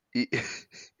have,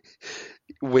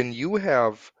 when you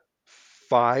have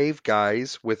 5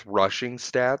 guys with rushing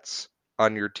stats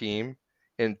on your team,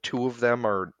 and 2 of them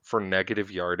are for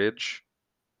negative yardage,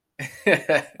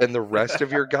 and the rest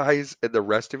of your guys and the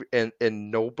rest of and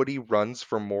nobody runs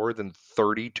for more than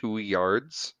 32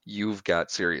 yards, you've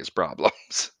got serious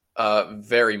problems.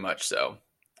 Very much so.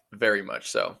 Very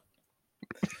much so.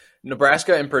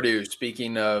 Nebraska and Purdue,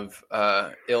 speaking of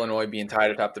Illinois being tied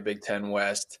atop the Big Ten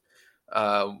West,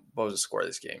 what was the score of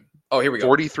this game? Oh, here we go.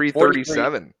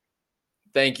 43-37.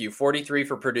 Thank you. 43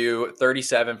 for Purdue,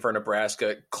 37 for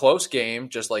Nebraska. Close game,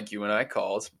 just like you and I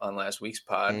called on last week's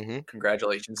pod. Mm-hmm.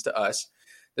 Congratulations to us.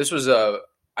 This was I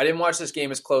didn't watch this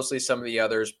game as closely as some of the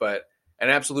others, but an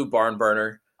absolute barn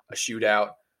burner, a shootout.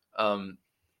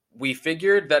 We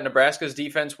figured that Nebraska's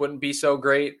defense wouldn't be so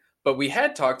great, but we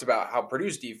had talked about how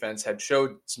Purdue's defense had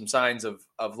showed some signs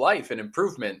of life and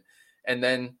improvement. And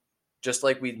then, just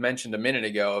like we mentioned a minute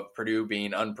ago, of Purdue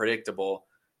being unpredictable,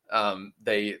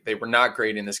 they were not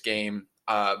great in this game.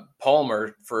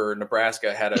 Palmer for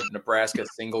Nebraska had a Nebraska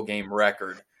single game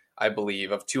record, I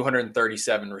believe, of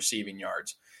 237 receiving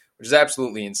yards, which is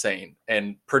absolutely insane.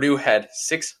 And Purdue had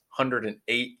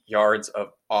 608 yards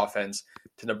of offense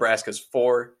to Nebraska's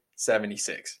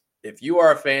 476. If you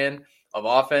are a fan of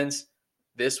offense,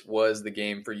 this was the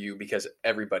game for you because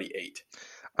everybody ate.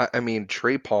 I mean,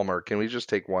 Trey Palmer, can we just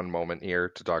take one moment here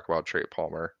to talk about Trey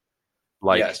Palmer?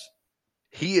 Yes.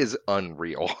 He is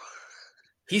unreal.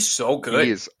 He's so good.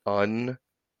 He is unfreaking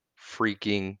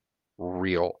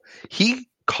real. He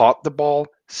caught the ball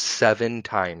 7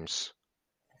 times.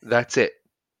 That's it.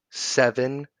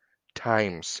 7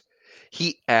 times.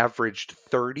 He averaged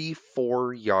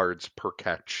 34 yards per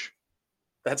catch.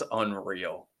 That's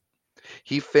unreal.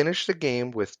 He finished the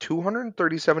game with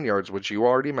 237 yards, which you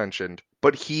already mentioned,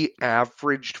 but he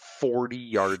averaged 40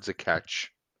 yards a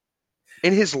catch.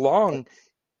 In his long,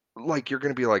 you're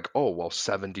going to be like, oh, well,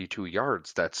 72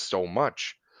 yards, that's so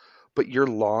much. But your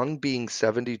long being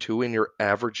 72 and you're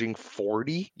averaging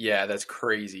 40? Yeah, that's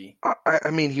crazy. I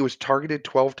mean, he was targeted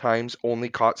 12 times, only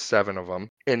caught 7 of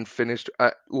them, and finished,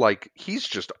 he's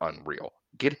just unreal.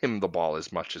 Get him the ball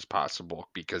as much as possible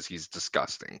because he's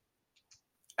disgusting.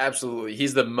 Absolutely.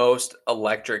 He's the most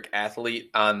electric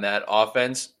athlete on that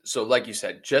offense. So like you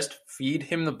said, just feed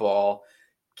him the ball,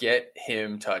 get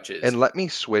him touches. And let me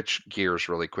switch gears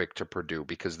really quick to Purdue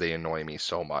because they annoy me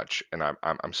so much, and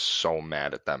I'm so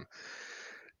mad at them.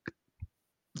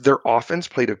 Their offense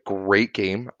played a great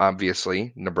game.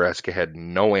 Obviously, Nebraska had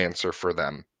no answer for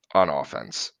them on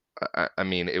offense. I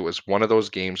mean, it was one of those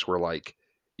games where,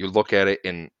 you look at it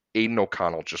and Aiden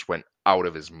O'Connell just went out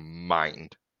of his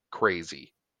mind.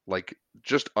 Crazy.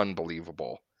 Just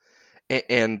unbelievable.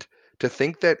 And to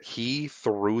think that he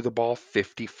threw the ball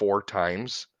 54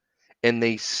 times and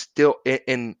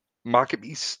and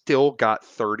Maccabee still got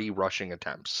 30 rushing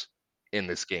attempts in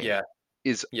this game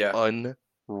is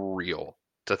unreal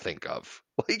to think of.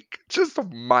 Just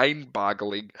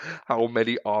mind-boggling how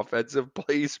many offensive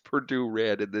plays Purdue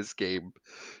ran in this game.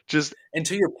 And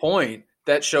to your point,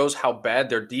 that shows how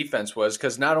bad their defense was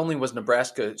because not only was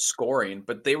Nebraska scoring,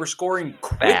 but they were scoring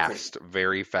quickly. Fast,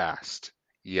 very fast.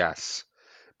 Yes.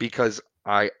 Because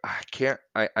I had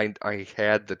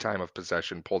the time of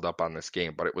possession pulled up on this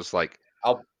game, but it was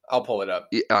I'll pull it up.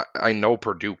 I know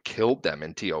Purdue killed them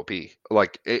in TOP,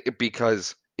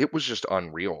 because it was just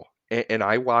unreal. And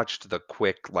I watched the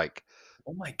quick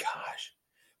oh my gosh,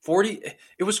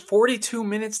 It was 42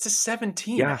 minutes to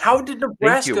 17. Yeah, How did thank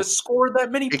Nebraska you. score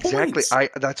that many Exactly. points?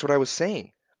 That's what I was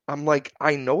saying. I'm like,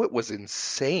 I know it was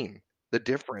insane, the You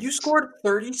difference. scored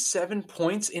 37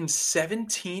 points in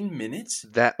 17 minutes?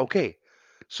 Okay.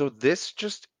 So this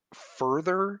just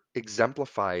further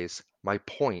exemplifies my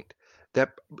point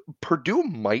that Purdue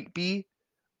might be,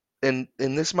 and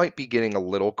this might be getting a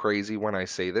little crazy when I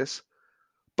say this,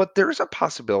 but there's a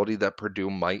possibility that Purdue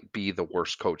might be the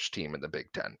worst coach team in the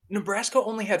Big Ten. Nebraska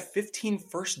only had 15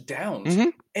 first downs Mm-hmm.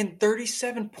 and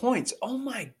 37 points. Oh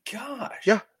my Yeah.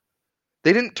 gosh.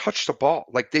 They didn't touch the ball.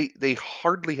 Like they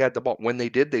hardly had the ball. When they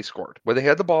did, they scored. When they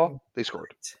had the ball, they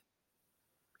scored.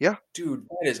 Yeah. Dude,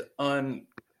 that is I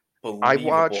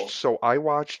unbelievable.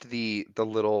 watched the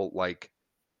little like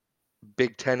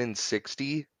Big Ten in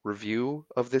 60 review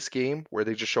of this game where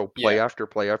they just show play Yeah, after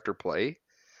play after play.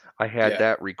 I had yeah.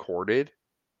 that recorded.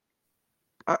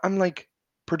 I'm like,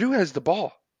 Purdue has the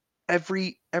ball.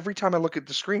 Every time I look at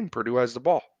the screen, Purdue has the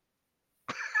ball.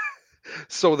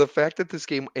 So the fact that this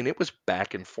game, and it was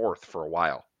back and forth for a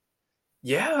while.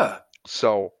 Yeah.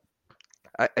 So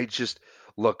I just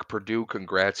look, Purdue,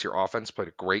 congrats. Your offense played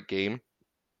a great game.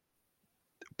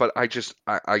 But I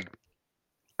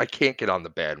can't get on the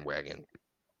bandwagon.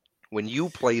 When you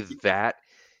play that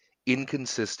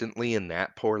inconsistently and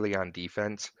that poorly on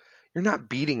defense, you're not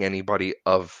beating anybody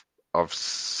of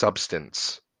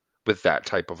substance with that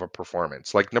type of a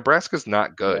performance. Like Nebraska's not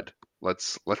Yeah. good.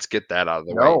 Let's get that out of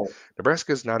the way. No.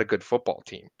 Nebraska's not a good football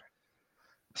team.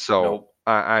 So Nope.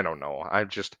 I don't know.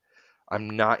 I'm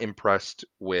not impressed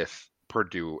with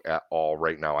Purdue at all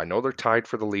right now. I know they're tied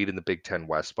for the lead in the Big Ten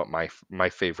West, but my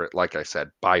favorite, like I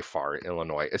said, by far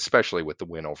Illinois, especially with the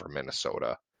win over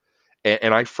Minnesota.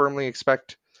 And I firmly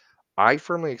expect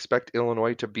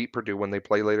Illinois to beat Purdue when they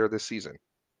play later this season.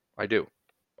 I do.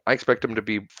 I expect them to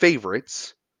be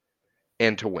favorites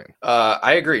and to win.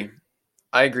 I agree.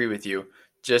 I agree with you.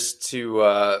 Just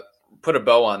to put a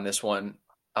bow on this one,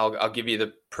 I'll give you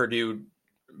the Purdue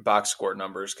box score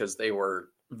numbers because they were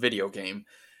video game.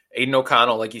 Aiden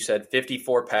O'Connell, like you said,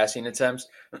 54 passing attempts,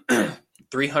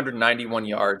 391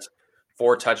 yards,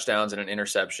 4 touchdowns and an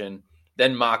interception.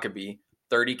 Then Maccabee,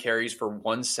 30 carries for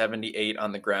 178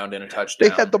 on the ground and a They had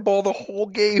touchdown. the ball the whole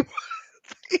game.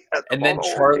 They had the And ball then the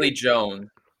whole game.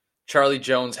 Charlie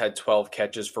Jones had 12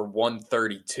 catches for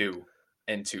 132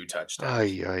 and 2 touchdowns.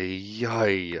 Ay, ay,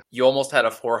 ay. You almost had a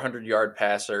 400-yard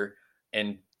passer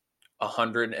and a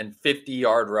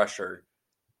 150-yard rusher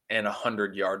and a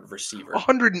 100-yard receiver.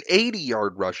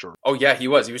 180-yard rusher. Oh yeah, he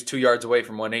was. He was 2 yards away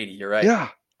from 180. You're right. Yeah.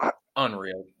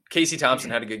 Unreal. Casey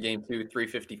Thompson had a good game too,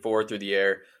 354 through the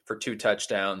air for 2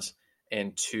 touchdowns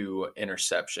and 2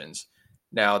 interceptions.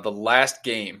 Now, the last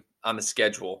game on the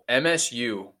schedule,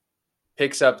 MSU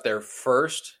picks up their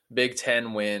first Big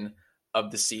Ten win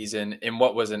of the season in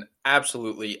what was an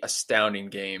absolutely astounding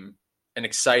game, an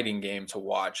exciting game to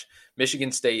watch.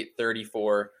 Michigan State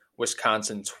 34,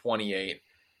 Wisconsin 28.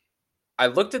 I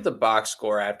looked at the box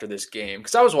score after this game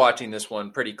because I was watching this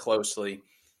one pretty closely,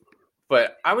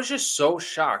 but I was just so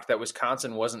shocked that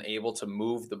Wisconsin wasn't able to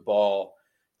move the ball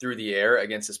through the air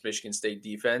against this Michigan State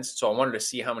defense. So I wanted to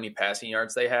see how many passing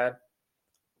yards they had.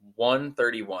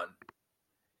 131.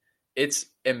 It's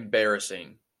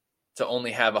embarrassing to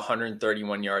only have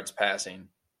 131 yards passing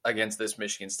against this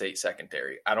Michigan State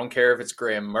secondary. I don't care if it's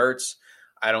Graham Mertz.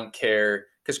 I don't care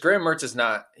because Graham Mertz is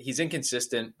not, he's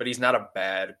inconsistent, but he's not a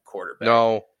bad quarterback.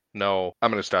 No.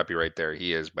 I'm going to stop you right there.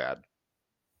 He is bad.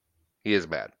 He is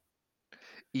bad.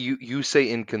 You say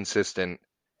inconsistent.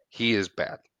 He is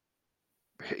bad.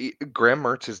 Graham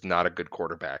Mertz is not a good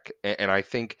quarterback, and I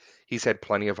think he's had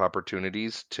plenty of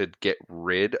opportunities to get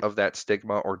rid of that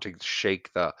stigma or to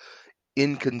shake the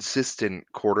inconsistent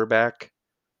quarterback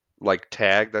like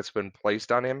tag that's been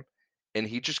placed on him, and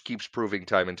he just keeps proving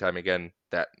time and time again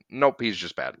that nope, he's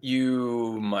just bad.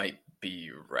 You might be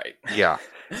right. Yeah.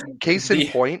 Case in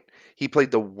point, he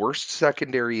played the worst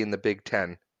secondary in the Big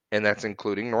Ten, and that's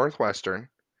including Northwestern.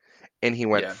 And he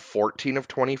went 14 of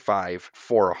 25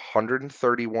 for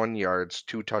 131 yards,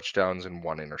 2 touchdowns, and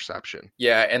 1 interception.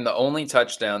 Yeah, and the only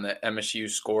touchdown that MSU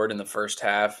scored in the first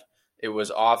half, it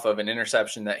was off of an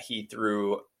interception that he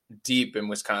threw deep in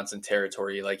Wisconsin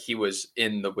territory. Like he was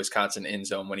in the Wisconsin end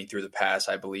zone when he threw the pass,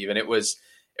 I believe. And it was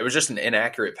just an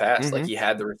inaccurate pass. Mm-hmm. Like he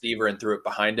had the receiver and threw it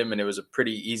behind him, and it was a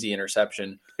pretty easy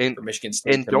interception for Michigan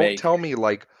State and to don't make. tell me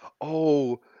like,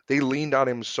 oh, they leaned on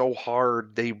him so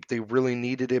hard. They really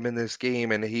needed him in this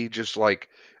game, and he just like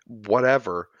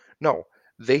whatever. No,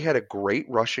 they had a great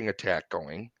rushing attack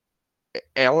going.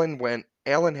 Allen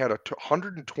had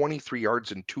 123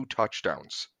 yards and 2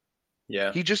 touchdowns.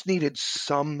 Yeah. He just needed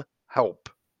some help.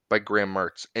 by Graham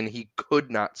Mertz, and he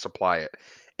could not supply it.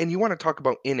 And you want to talk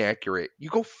about inaccurate. You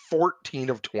go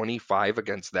 14 of 25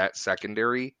 against that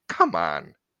secondary? Come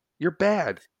on. You're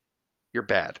bad. You're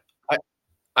bad.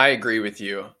 I agree with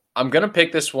you. I'm going to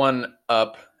pick this one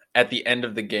up at the end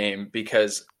of the game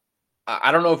because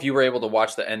I don't know if you were able to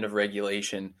watch the end of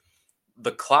regulation.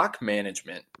 The clock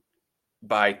management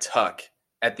by Tuck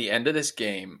at the end of this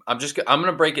game. I'm going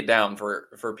to break it down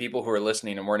for people who are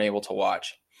listening and weren't able to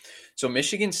watch. So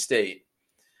Michigan State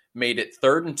made it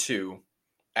 3rd and 2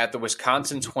 at the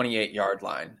Wisconsin 28-yard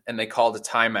line, and they called a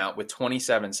timeout with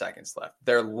 27 seconds left.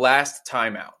 Their last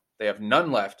timeout. They have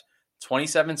none left.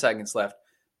 27 seconds left.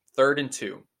 3rd and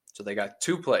 2. So they got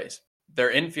 2 plays. They're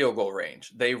in field goal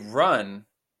range. They run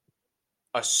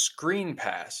a screen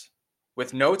pass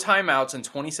with no timeouts and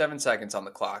 27 seconds on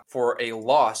the clock for a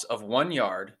loss of 1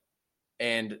 yard,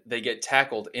 and they get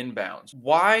tackled inbounds.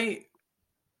 Why?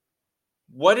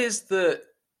 What is the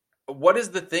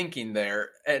thinking there?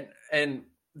 And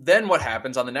then what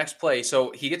happens on the next play?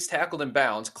 So he gets tackled in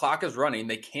bounds. Clock is running.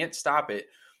 They can't stop it.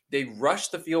 They rush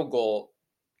the field goal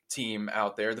team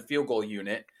out there, the field goal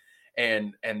unit,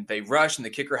 and they rush, and the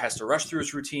kicker has to rush through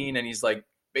his routine, and he's like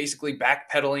basically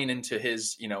backpedaling into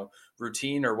his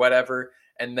routine or whatever.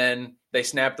 And then they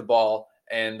snap the ball,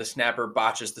 and the snapper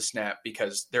botches the snap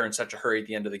because they're in such a hurry at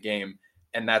the end of the game,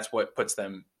 and that's what puts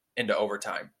them into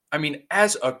overtime. I mean,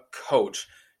 as a coach,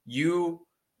 your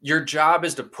job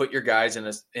is to put your guys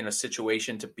in a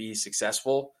situation to be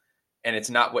successful, and it's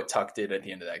not what Tuck did at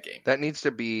the end of that game. That needs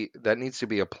to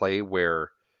be a play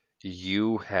where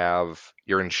you're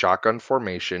in shotgun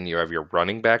formation, you have your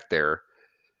running back there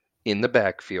in the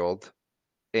backfield,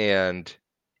 and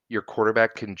your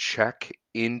quarterback can check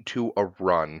into a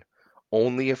run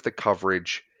only if the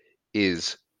coverage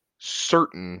is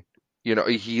certain. He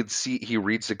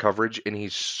reads the coverage and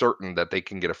he's certain that they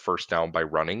can get a first down by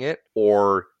running it,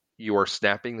 or you are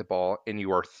snapping the ball and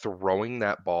you are throwing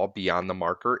that ball beyond the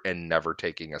marker and never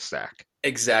taking a sack.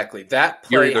 Exactly. That play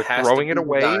You're either has throwing to it be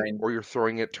away designed. or you're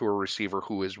throwing it to a receiver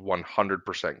who is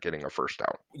 100% getting a first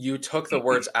down. You took the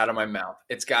words out of my mouth.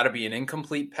 It's got to be an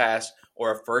incomplete pass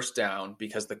or a first down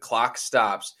because the clock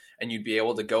stops and you'd be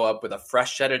able to go up with a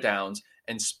fresh set of downs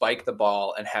and spike the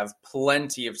ball and have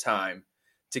plenty of time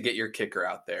to get your kicker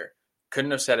out there.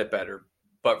 Couldn't have said it better.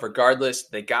 But regardless,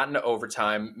 they got into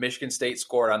overtime. Michigan State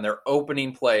scored on their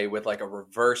opening play with like a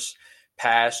reverse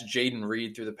pass. Jaden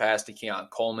Reed threw the pass to Keon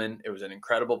Coleman. It was an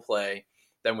incredible play.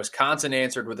 Then Wisconsin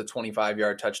answered with a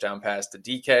 25-yard touchdown pass to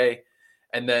DK.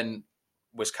 And then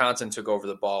Wisconsin took over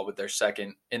the ball with their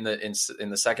second in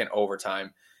the second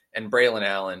overtime. And Braylon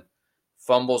Allen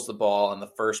fumbles the ball on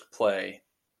the first play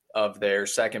of their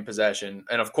second possession.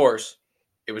 And of course,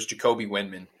 it was Jacoby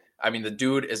Windman. I mean, the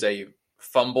dude is a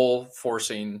fumble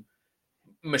forcing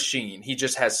machine. He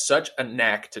just has such a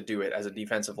knack to do it as a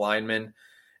defensive lineman.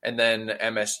 And then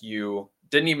MSU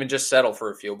didn't even just settle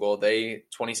for a field goal. They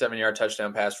 27-yard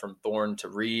touchdown pass from Thorne to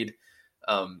Reed,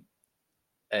 and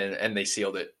they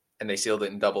sealed it. And they sealed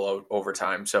it in double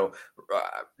overtime. So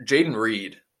Jaden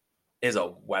Reed is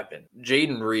a weapon.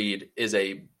 Jaden Reed is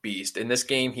a beast. In this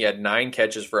game, he had 9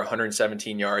 catches for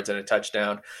 117 yards and a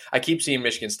touchdown. I keep seeing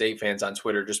Michigan State fans on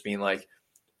Twitter just being like,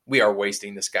 we are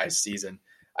wasting this guy's season.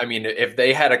 I mean, if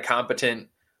they had a competent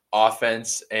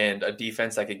offense and a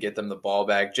defense that could get them the ball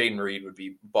back, Jaden Reed would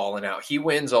be balling out. He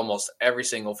wins almost every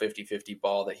single 50-50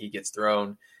 ball that he gets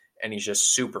thrown, and he's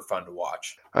just super fun to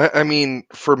watch. I mean,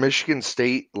 for Michigan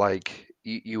State, like,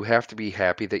 you have to be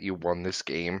happy that you won this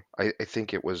game. I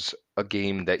think it was a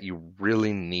game that you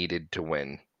really needed to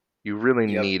win. You really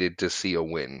needed to see a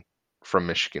win from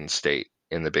Michigan State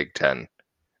in the Big Ten,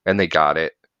 and they got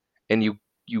it. And you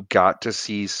got to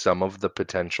see some of the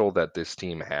potential that this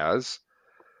team has.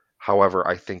 However,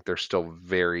 I think they're still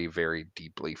very, very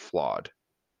deeply flawed.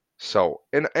 So,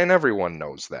 and everyone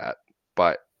knows that.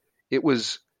 But it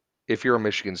was, if you're a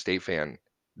Michigan State fan,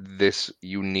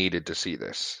 you needed to see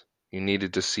this. You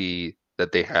needed to see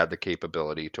that they had the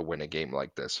capability to win a game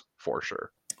like this, for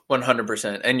sure.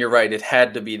 100%. And you're right, it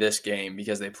had to be this game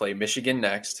because they play Michigan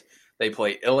next. They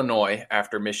play Illinois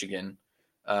after Michigan.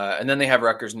 And then they have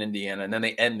Rutgers and Indiana. And then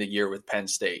they end the year with Penn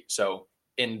State. So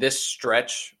in this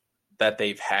stretch that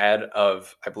they've had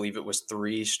of, I believe it was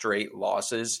 3 straight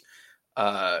losses.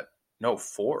 No,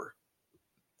 4.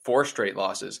 4 straight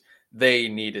losses. They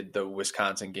needed the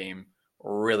Wisconsin game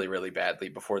really, really badly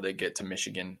before they get to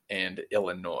Michigan and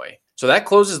Illinois. So that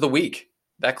closes the week.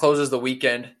 That closes the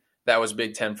weekend. That was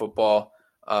Big Ten football.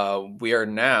 We are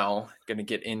now going to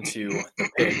get into the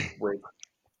pick.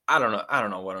 I don't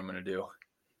know what I'm going to do.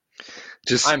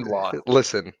 I'm lost.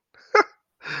 Listen,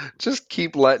 just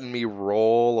keep letting me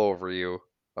roll over you.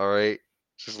 All right?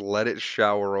 Just let it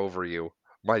shower over you.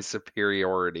 My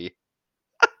superiority.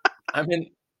 I'm in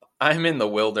I'm in the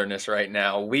wilderness right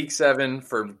now. Week 7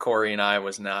 for Corey and I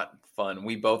was not fun.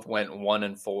 We both went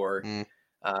 1-4.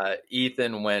 Mm,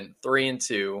 Ethan went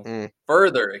 3-2, mm.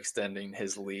 further extending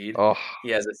his lead. Oh,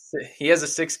 He has a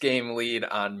 6-game lead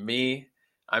on me.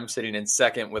 I'm sitting in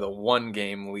second with a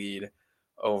 1-game lead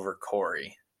over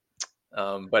Corey.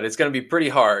 But it's going to be pretty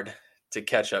hard to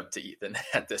catch up to Ethan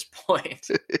at this point.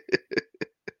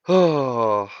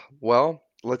 oh. Well,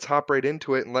 let's hop right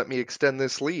into it and let me extend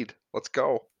this lead. Let's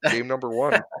go. Game number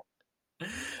 1.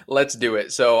 Let's do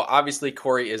it. So obviously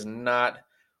Corey is not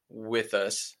with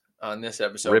us on this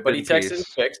episode, Rip but he in texted his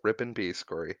peace. picks. Rip in peace,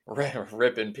 Corey.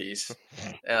 Rip in peace.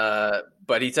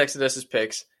 But he texted us his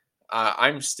picks.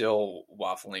 I'm still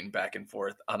waffling back and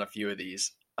forth on a few of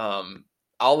these.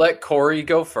 I'll let Corey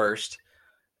go first,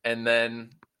 and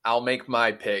then I'll make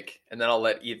my pick, and then I'll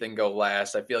let Ethan go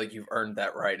last. I feel like you've earned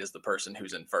that right as the person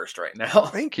who's in first right now.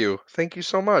 Thank you. Thank you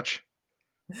so much.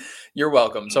 You're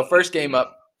welcome. So first game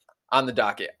up on the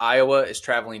docket, Iowa is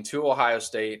traveling to Ohio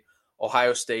State.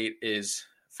 Ohio State is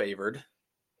favored.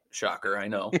 Shocker, I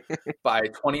know. By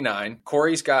 29.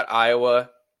 Corey's got Iowa.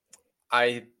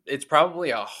 It's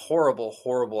probably a horrible,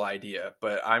 horrible idea,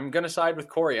 but I'm going to side with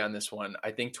Corey on this one.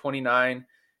 I think 29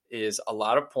 is a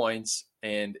lot of points,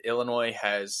 and Illinois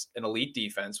has an elite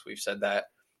defense. We've said that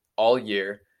all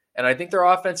year. And I think their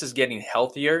offense is getting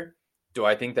healthier. Do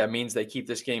I think that means they keep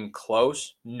this game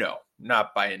close? No,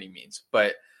 not by any means.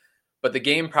 But the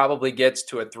game probably gets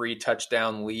to a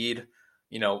 3-touchdown lead,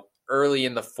 early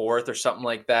in the fourth or something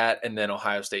like that, and then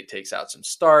Ohio State takes out some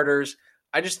starters.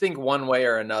 I just think one way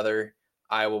or another,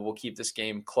 Iowa will keep this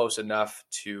game close enough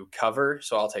to cover,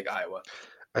 so I'll take Iowa.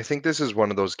 I think this is one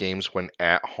of those games when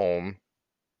at home,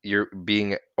 you're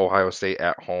being Ohio State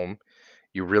at home,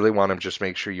 you really want to just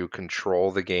make sure you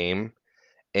control the game,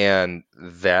 and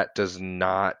that does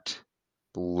not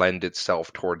lend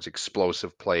itself towards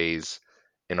explosive plays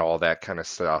and all that kind of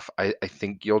stuff. I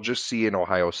think you'll just see an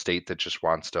Ohio State that just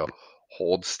wants to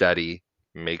hold steady,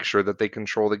 make sure that they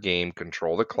control the game,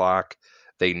 control the clock.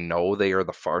 They know they are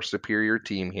the far superior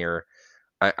team here.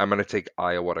 I'm going to take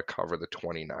Iowa to cover the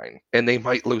 29. And they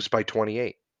might lose by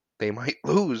 28. They might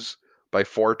lose by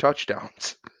 4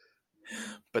 touchdowns.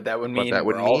 But that would But mean that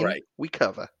would we're all mean right. we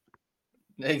cover.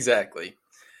 Exactly.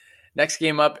 Next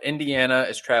game up, Indiana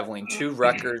is traveling to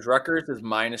Rutgers. Rutgers is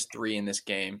 -3 in this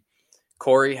game.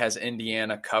 Corey has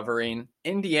Indiana covering.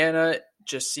 Indiana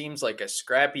just seems like a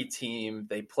scrappy team.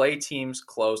 They play teams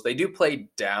close. They do play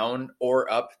down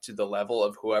or up to the level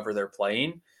of whoever they're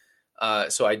playing.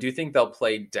 So I do think they'll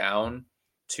play down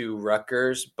to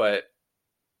Rutgers, but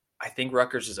I think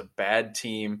Rutgers is a bad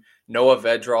team. Noah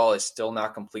Vedral is still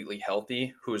not completely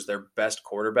healthy, who is their best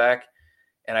quarterback.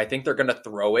 And I think they're going to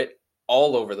throw it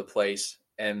all over the place,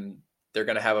 and they're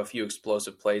going to have a few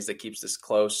explosive plays that keeps this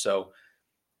close. So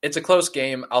it's a close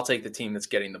game. I'll take the team that's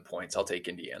getting the points. I'll take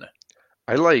Indiana.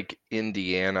 I like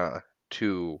Indiana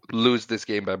to lose this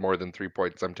game by more than 3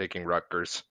 points. I'm taking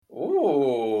Rutgers.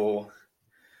 Ooh.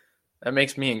 That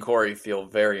makes me and Corey feel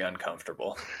very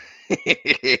uncomfortable.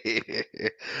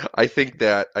 I think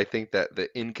that the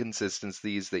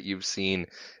inconsistencies that you've seen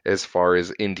as far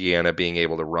as Indiana being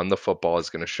able to run the football is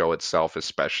going to show itself,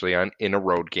 especially in a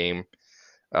road game.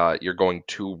 You're going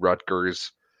to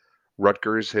Rutgers.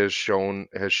 Rutgers has shown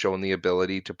the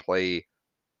ability to play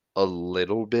a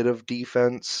little bit of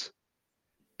defense,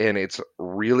 and it's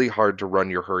really hard to run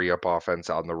your hurry up offense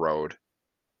on the road.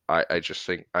 I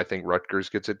think Rutgers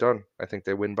gets it done. I think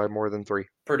they win by more than 3.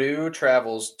 Purdue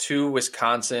travels to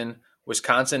Wisconsin.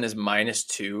 Wisconsin is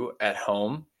 -2 at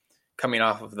home, coming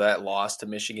off of that loss to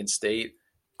Michigan State.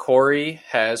 Corey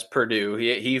has Purdue.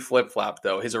 He flip-flopped,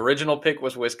 though. His original pick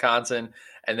was Wisconsin,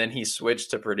 and then he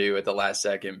switched to Purdue at the last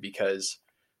second because,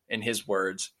 in his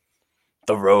words,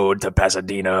 the road to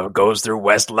Pasadena goes through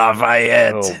West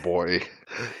Lafayette. Oh boy,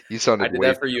 you I sounded did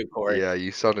that for you, Corey. Yeah,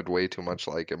 you sounded way too much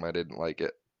like him. I didn't like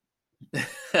it.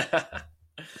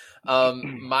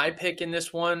 My pick in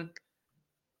this one,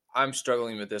 I'm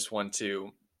struggling with this one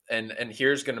too. And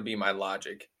here's going to be my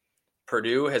logic.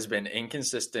 Purdue has been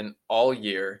inconsistent all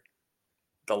year.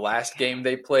 The last game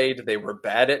they played, they were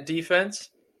bad at defense.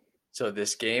 So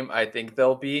this game, I think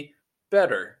they'll be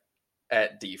better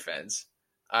at defense.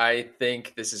 I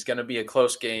think this is going to be a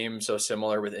close game. So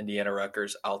similar with Indiana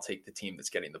Rutgers, I'll take the team that's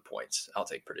getting the points. I'll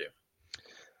take Purdue.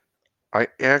 I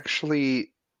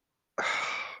actually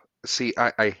see.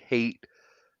 I hate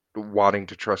wanting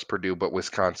to trust Purdue, but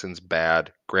Wisconsin's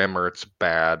bad. Graham Mertz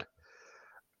bad.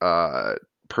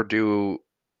 Purdue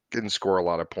can score a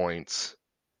lot of points,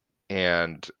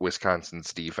 and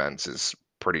Wisconsin's defense is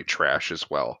pretty trash as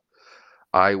well.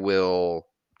 I will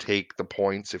take the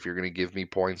points if you're going to give me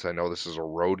points. I know this is a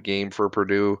road game for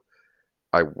Purdue.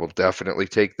 I will definitely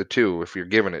take the 2 if you're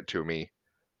giving it to me,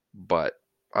 but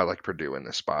I like Purdue in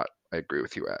this spot. I agree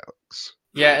with you, Alex.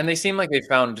 Yeah, and they seem like they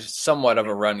found somewhat of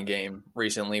a run game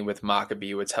recently with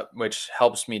Maccabee, which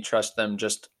helps me trust them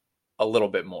just a little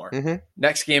bit more. Mm-hmm.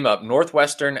 Next game up,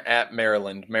 Northwestern at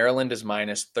Maryland. Maryland is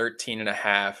minus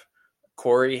 13.5.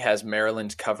 Corey has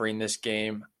Maryland covering this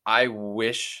game. I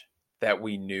wish that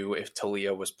we knew if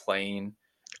Talia was playing.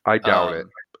 I doubt it.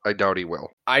 I doubt he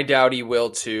will. I doubt he will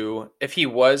too. If he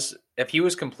was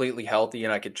completely healthy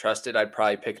and I could trust it, I'd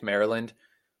probably pick Maryland.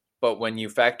 But when you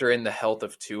factor in the health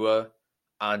of Tua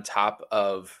on top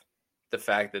of the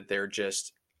fact that they're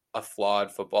just a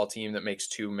flawed football team that makes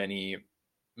too many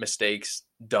mistakes,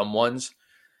 dumb ones,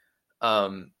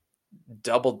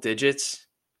 double digits.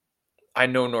 I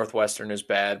know Northwestern is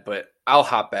bad, but I'll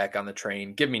hop back on the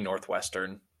train. Give me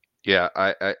Northwestern. Yeah,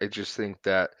 I just think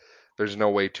that there's no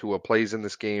way Tua plays in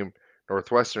this game.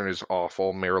 Northwestern is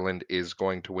awful. Maryland is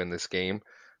going to win this game.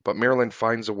 But Maryland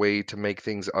finds a way to make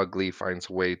things ugly, finds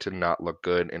a way to not look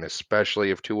good. And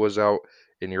especially if Tua's out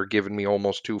and you're giving me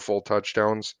almost 2 full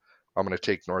touchdowns, I'm going to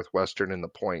take Northwestern in the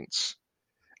points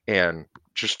and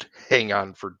just hang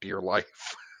on for dear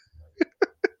life.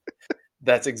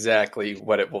 That's exactly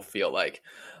what it will feel like.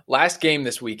 Last game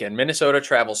this weekend, Minnesota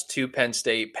travels to Penn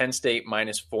State. Penn State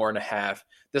minus 4.5.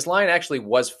 This line actually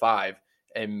was 5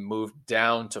 and moved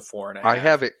down to 4.5. I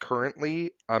have it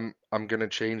currently. I'm going to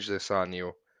change this on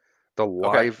you. The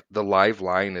live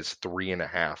line is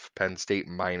 3.5. Penn State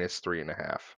minus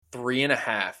 3.5.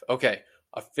 3.5. Okay.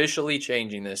 Officially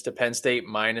changing this to Penn State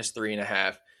minus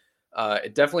 3.5.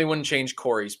 It definitely wouldn't change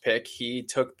Corey's pick. He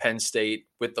took Penn State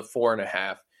with the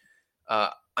 4.5.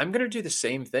 I'm going to do the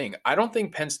same thing. I don't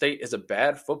think Penn State is a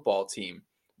bad football team.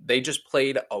 They just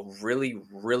played a really,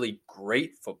 really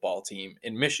great football team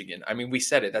in Michigan. I mean, we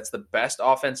said it. That's the best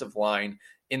offensive line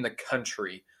in the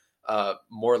country,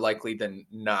 more likely than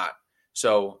not.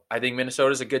 So I think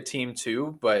Minnesota's a good team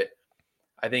too, but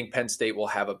I think Penn State will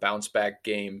have a bounce back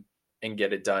game and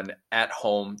get it done at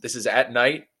home. This is at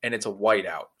night, and it's a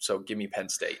whiteout. So give me Penn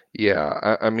State.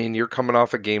 Yeah, I mean, you're coming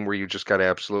off a game where you just got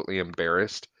absolutely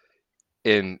embarrassed.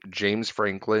 And James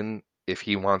Franklin, if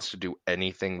he wants to do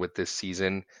anything with this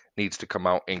season, needs to come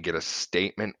out and get a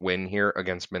statement win here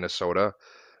against Minnesota.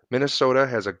 Minnesota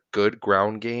has a good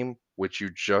ground game, which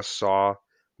you just saw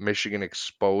Michigan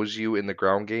expose you in the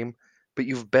ground game, but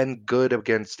you've been good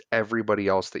against everybody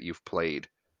else that you've played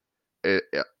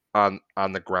on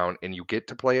the ground, and you get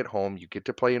to play at home. You get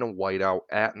to play in a whiteout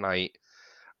at night.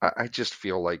 I just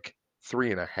feel like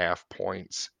 3.5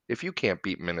 points. If you can't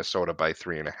beat Minnesota by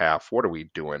 3.5, what are we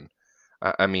doing?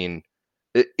 I mean,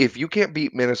 if you can't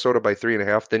beat Minnesota by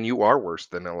 3.5, then you are worse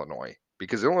than Illinois,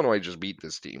 because Illinois just beat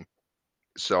this team.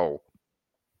 So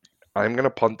I'm going to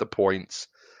punt the points.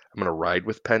 I'm going to ride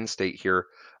with Penn State here.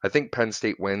 I think Penn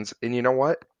State wins, and you know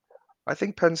what? I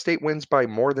think Penn State wins by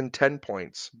more than 10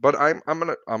 points. But I'm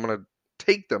gonna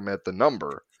take them at the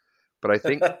number. But I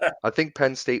think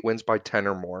Penn State wins by 10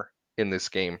 or more in this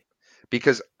game,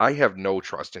 because I have no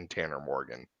trust in Tanner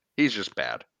Morgan. He's just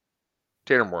bad.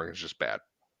 Tanner Morgan's just bad.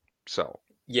 So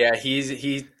yeah,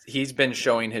 he's been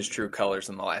showing his true colors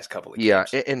in the last couple of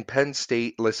games. yeah, and Penn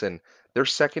State, listen, their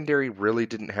secondary really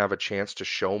didn't have a chance to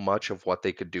show much of what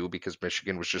they could do because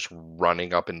Michigan was just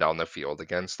running up and down the field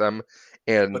against them.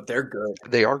 But they're good.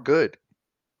 They are good.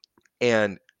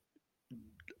 And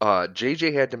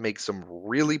JJ had to make some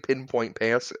really pinpoint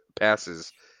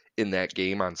passes in that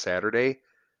game on Saturday.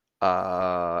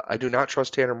 I do not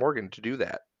trust Tanner Morgan to do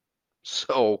that.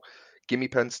 So give me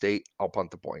Penn State. I'll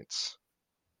punt the points.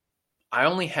 I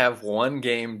only have one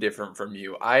game different from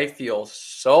you. I feel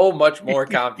so much more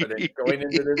confident going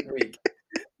into this week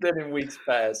than in weeks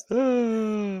past.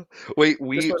 Wait,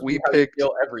 we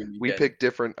picked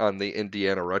different on the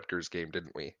Indiana Rutgers game,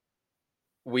 didn't we?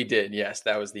 We did, yes.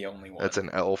 That was the only one. That's an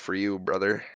L for you,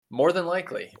 brother. More than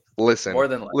likely.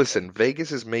 Listen,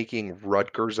 Vegas is making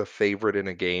Rutgers a favorite in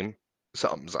a game.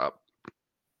 Something's up.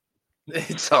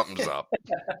 Something's up.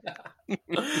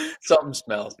 Something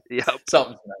smells. Yep.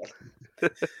 Something smells.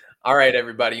 All right,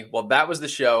 everybody. Well, that was the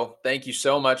show. Thank you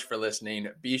so much for listening.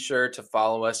 Be sure to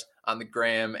follow us on the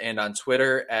gram and on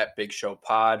Twitter at Big Show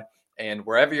Pod. And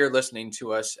wherever you're listening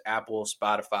to us, Apple,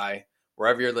 Spotify,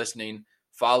 wherever you're listening,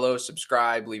 follow,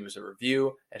 subscribe, leave us a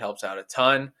review. It helps out a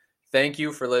ton. Thank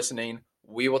you for listening.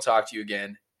 We will talk to you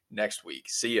again next week.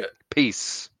 See ya.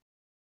 Peace.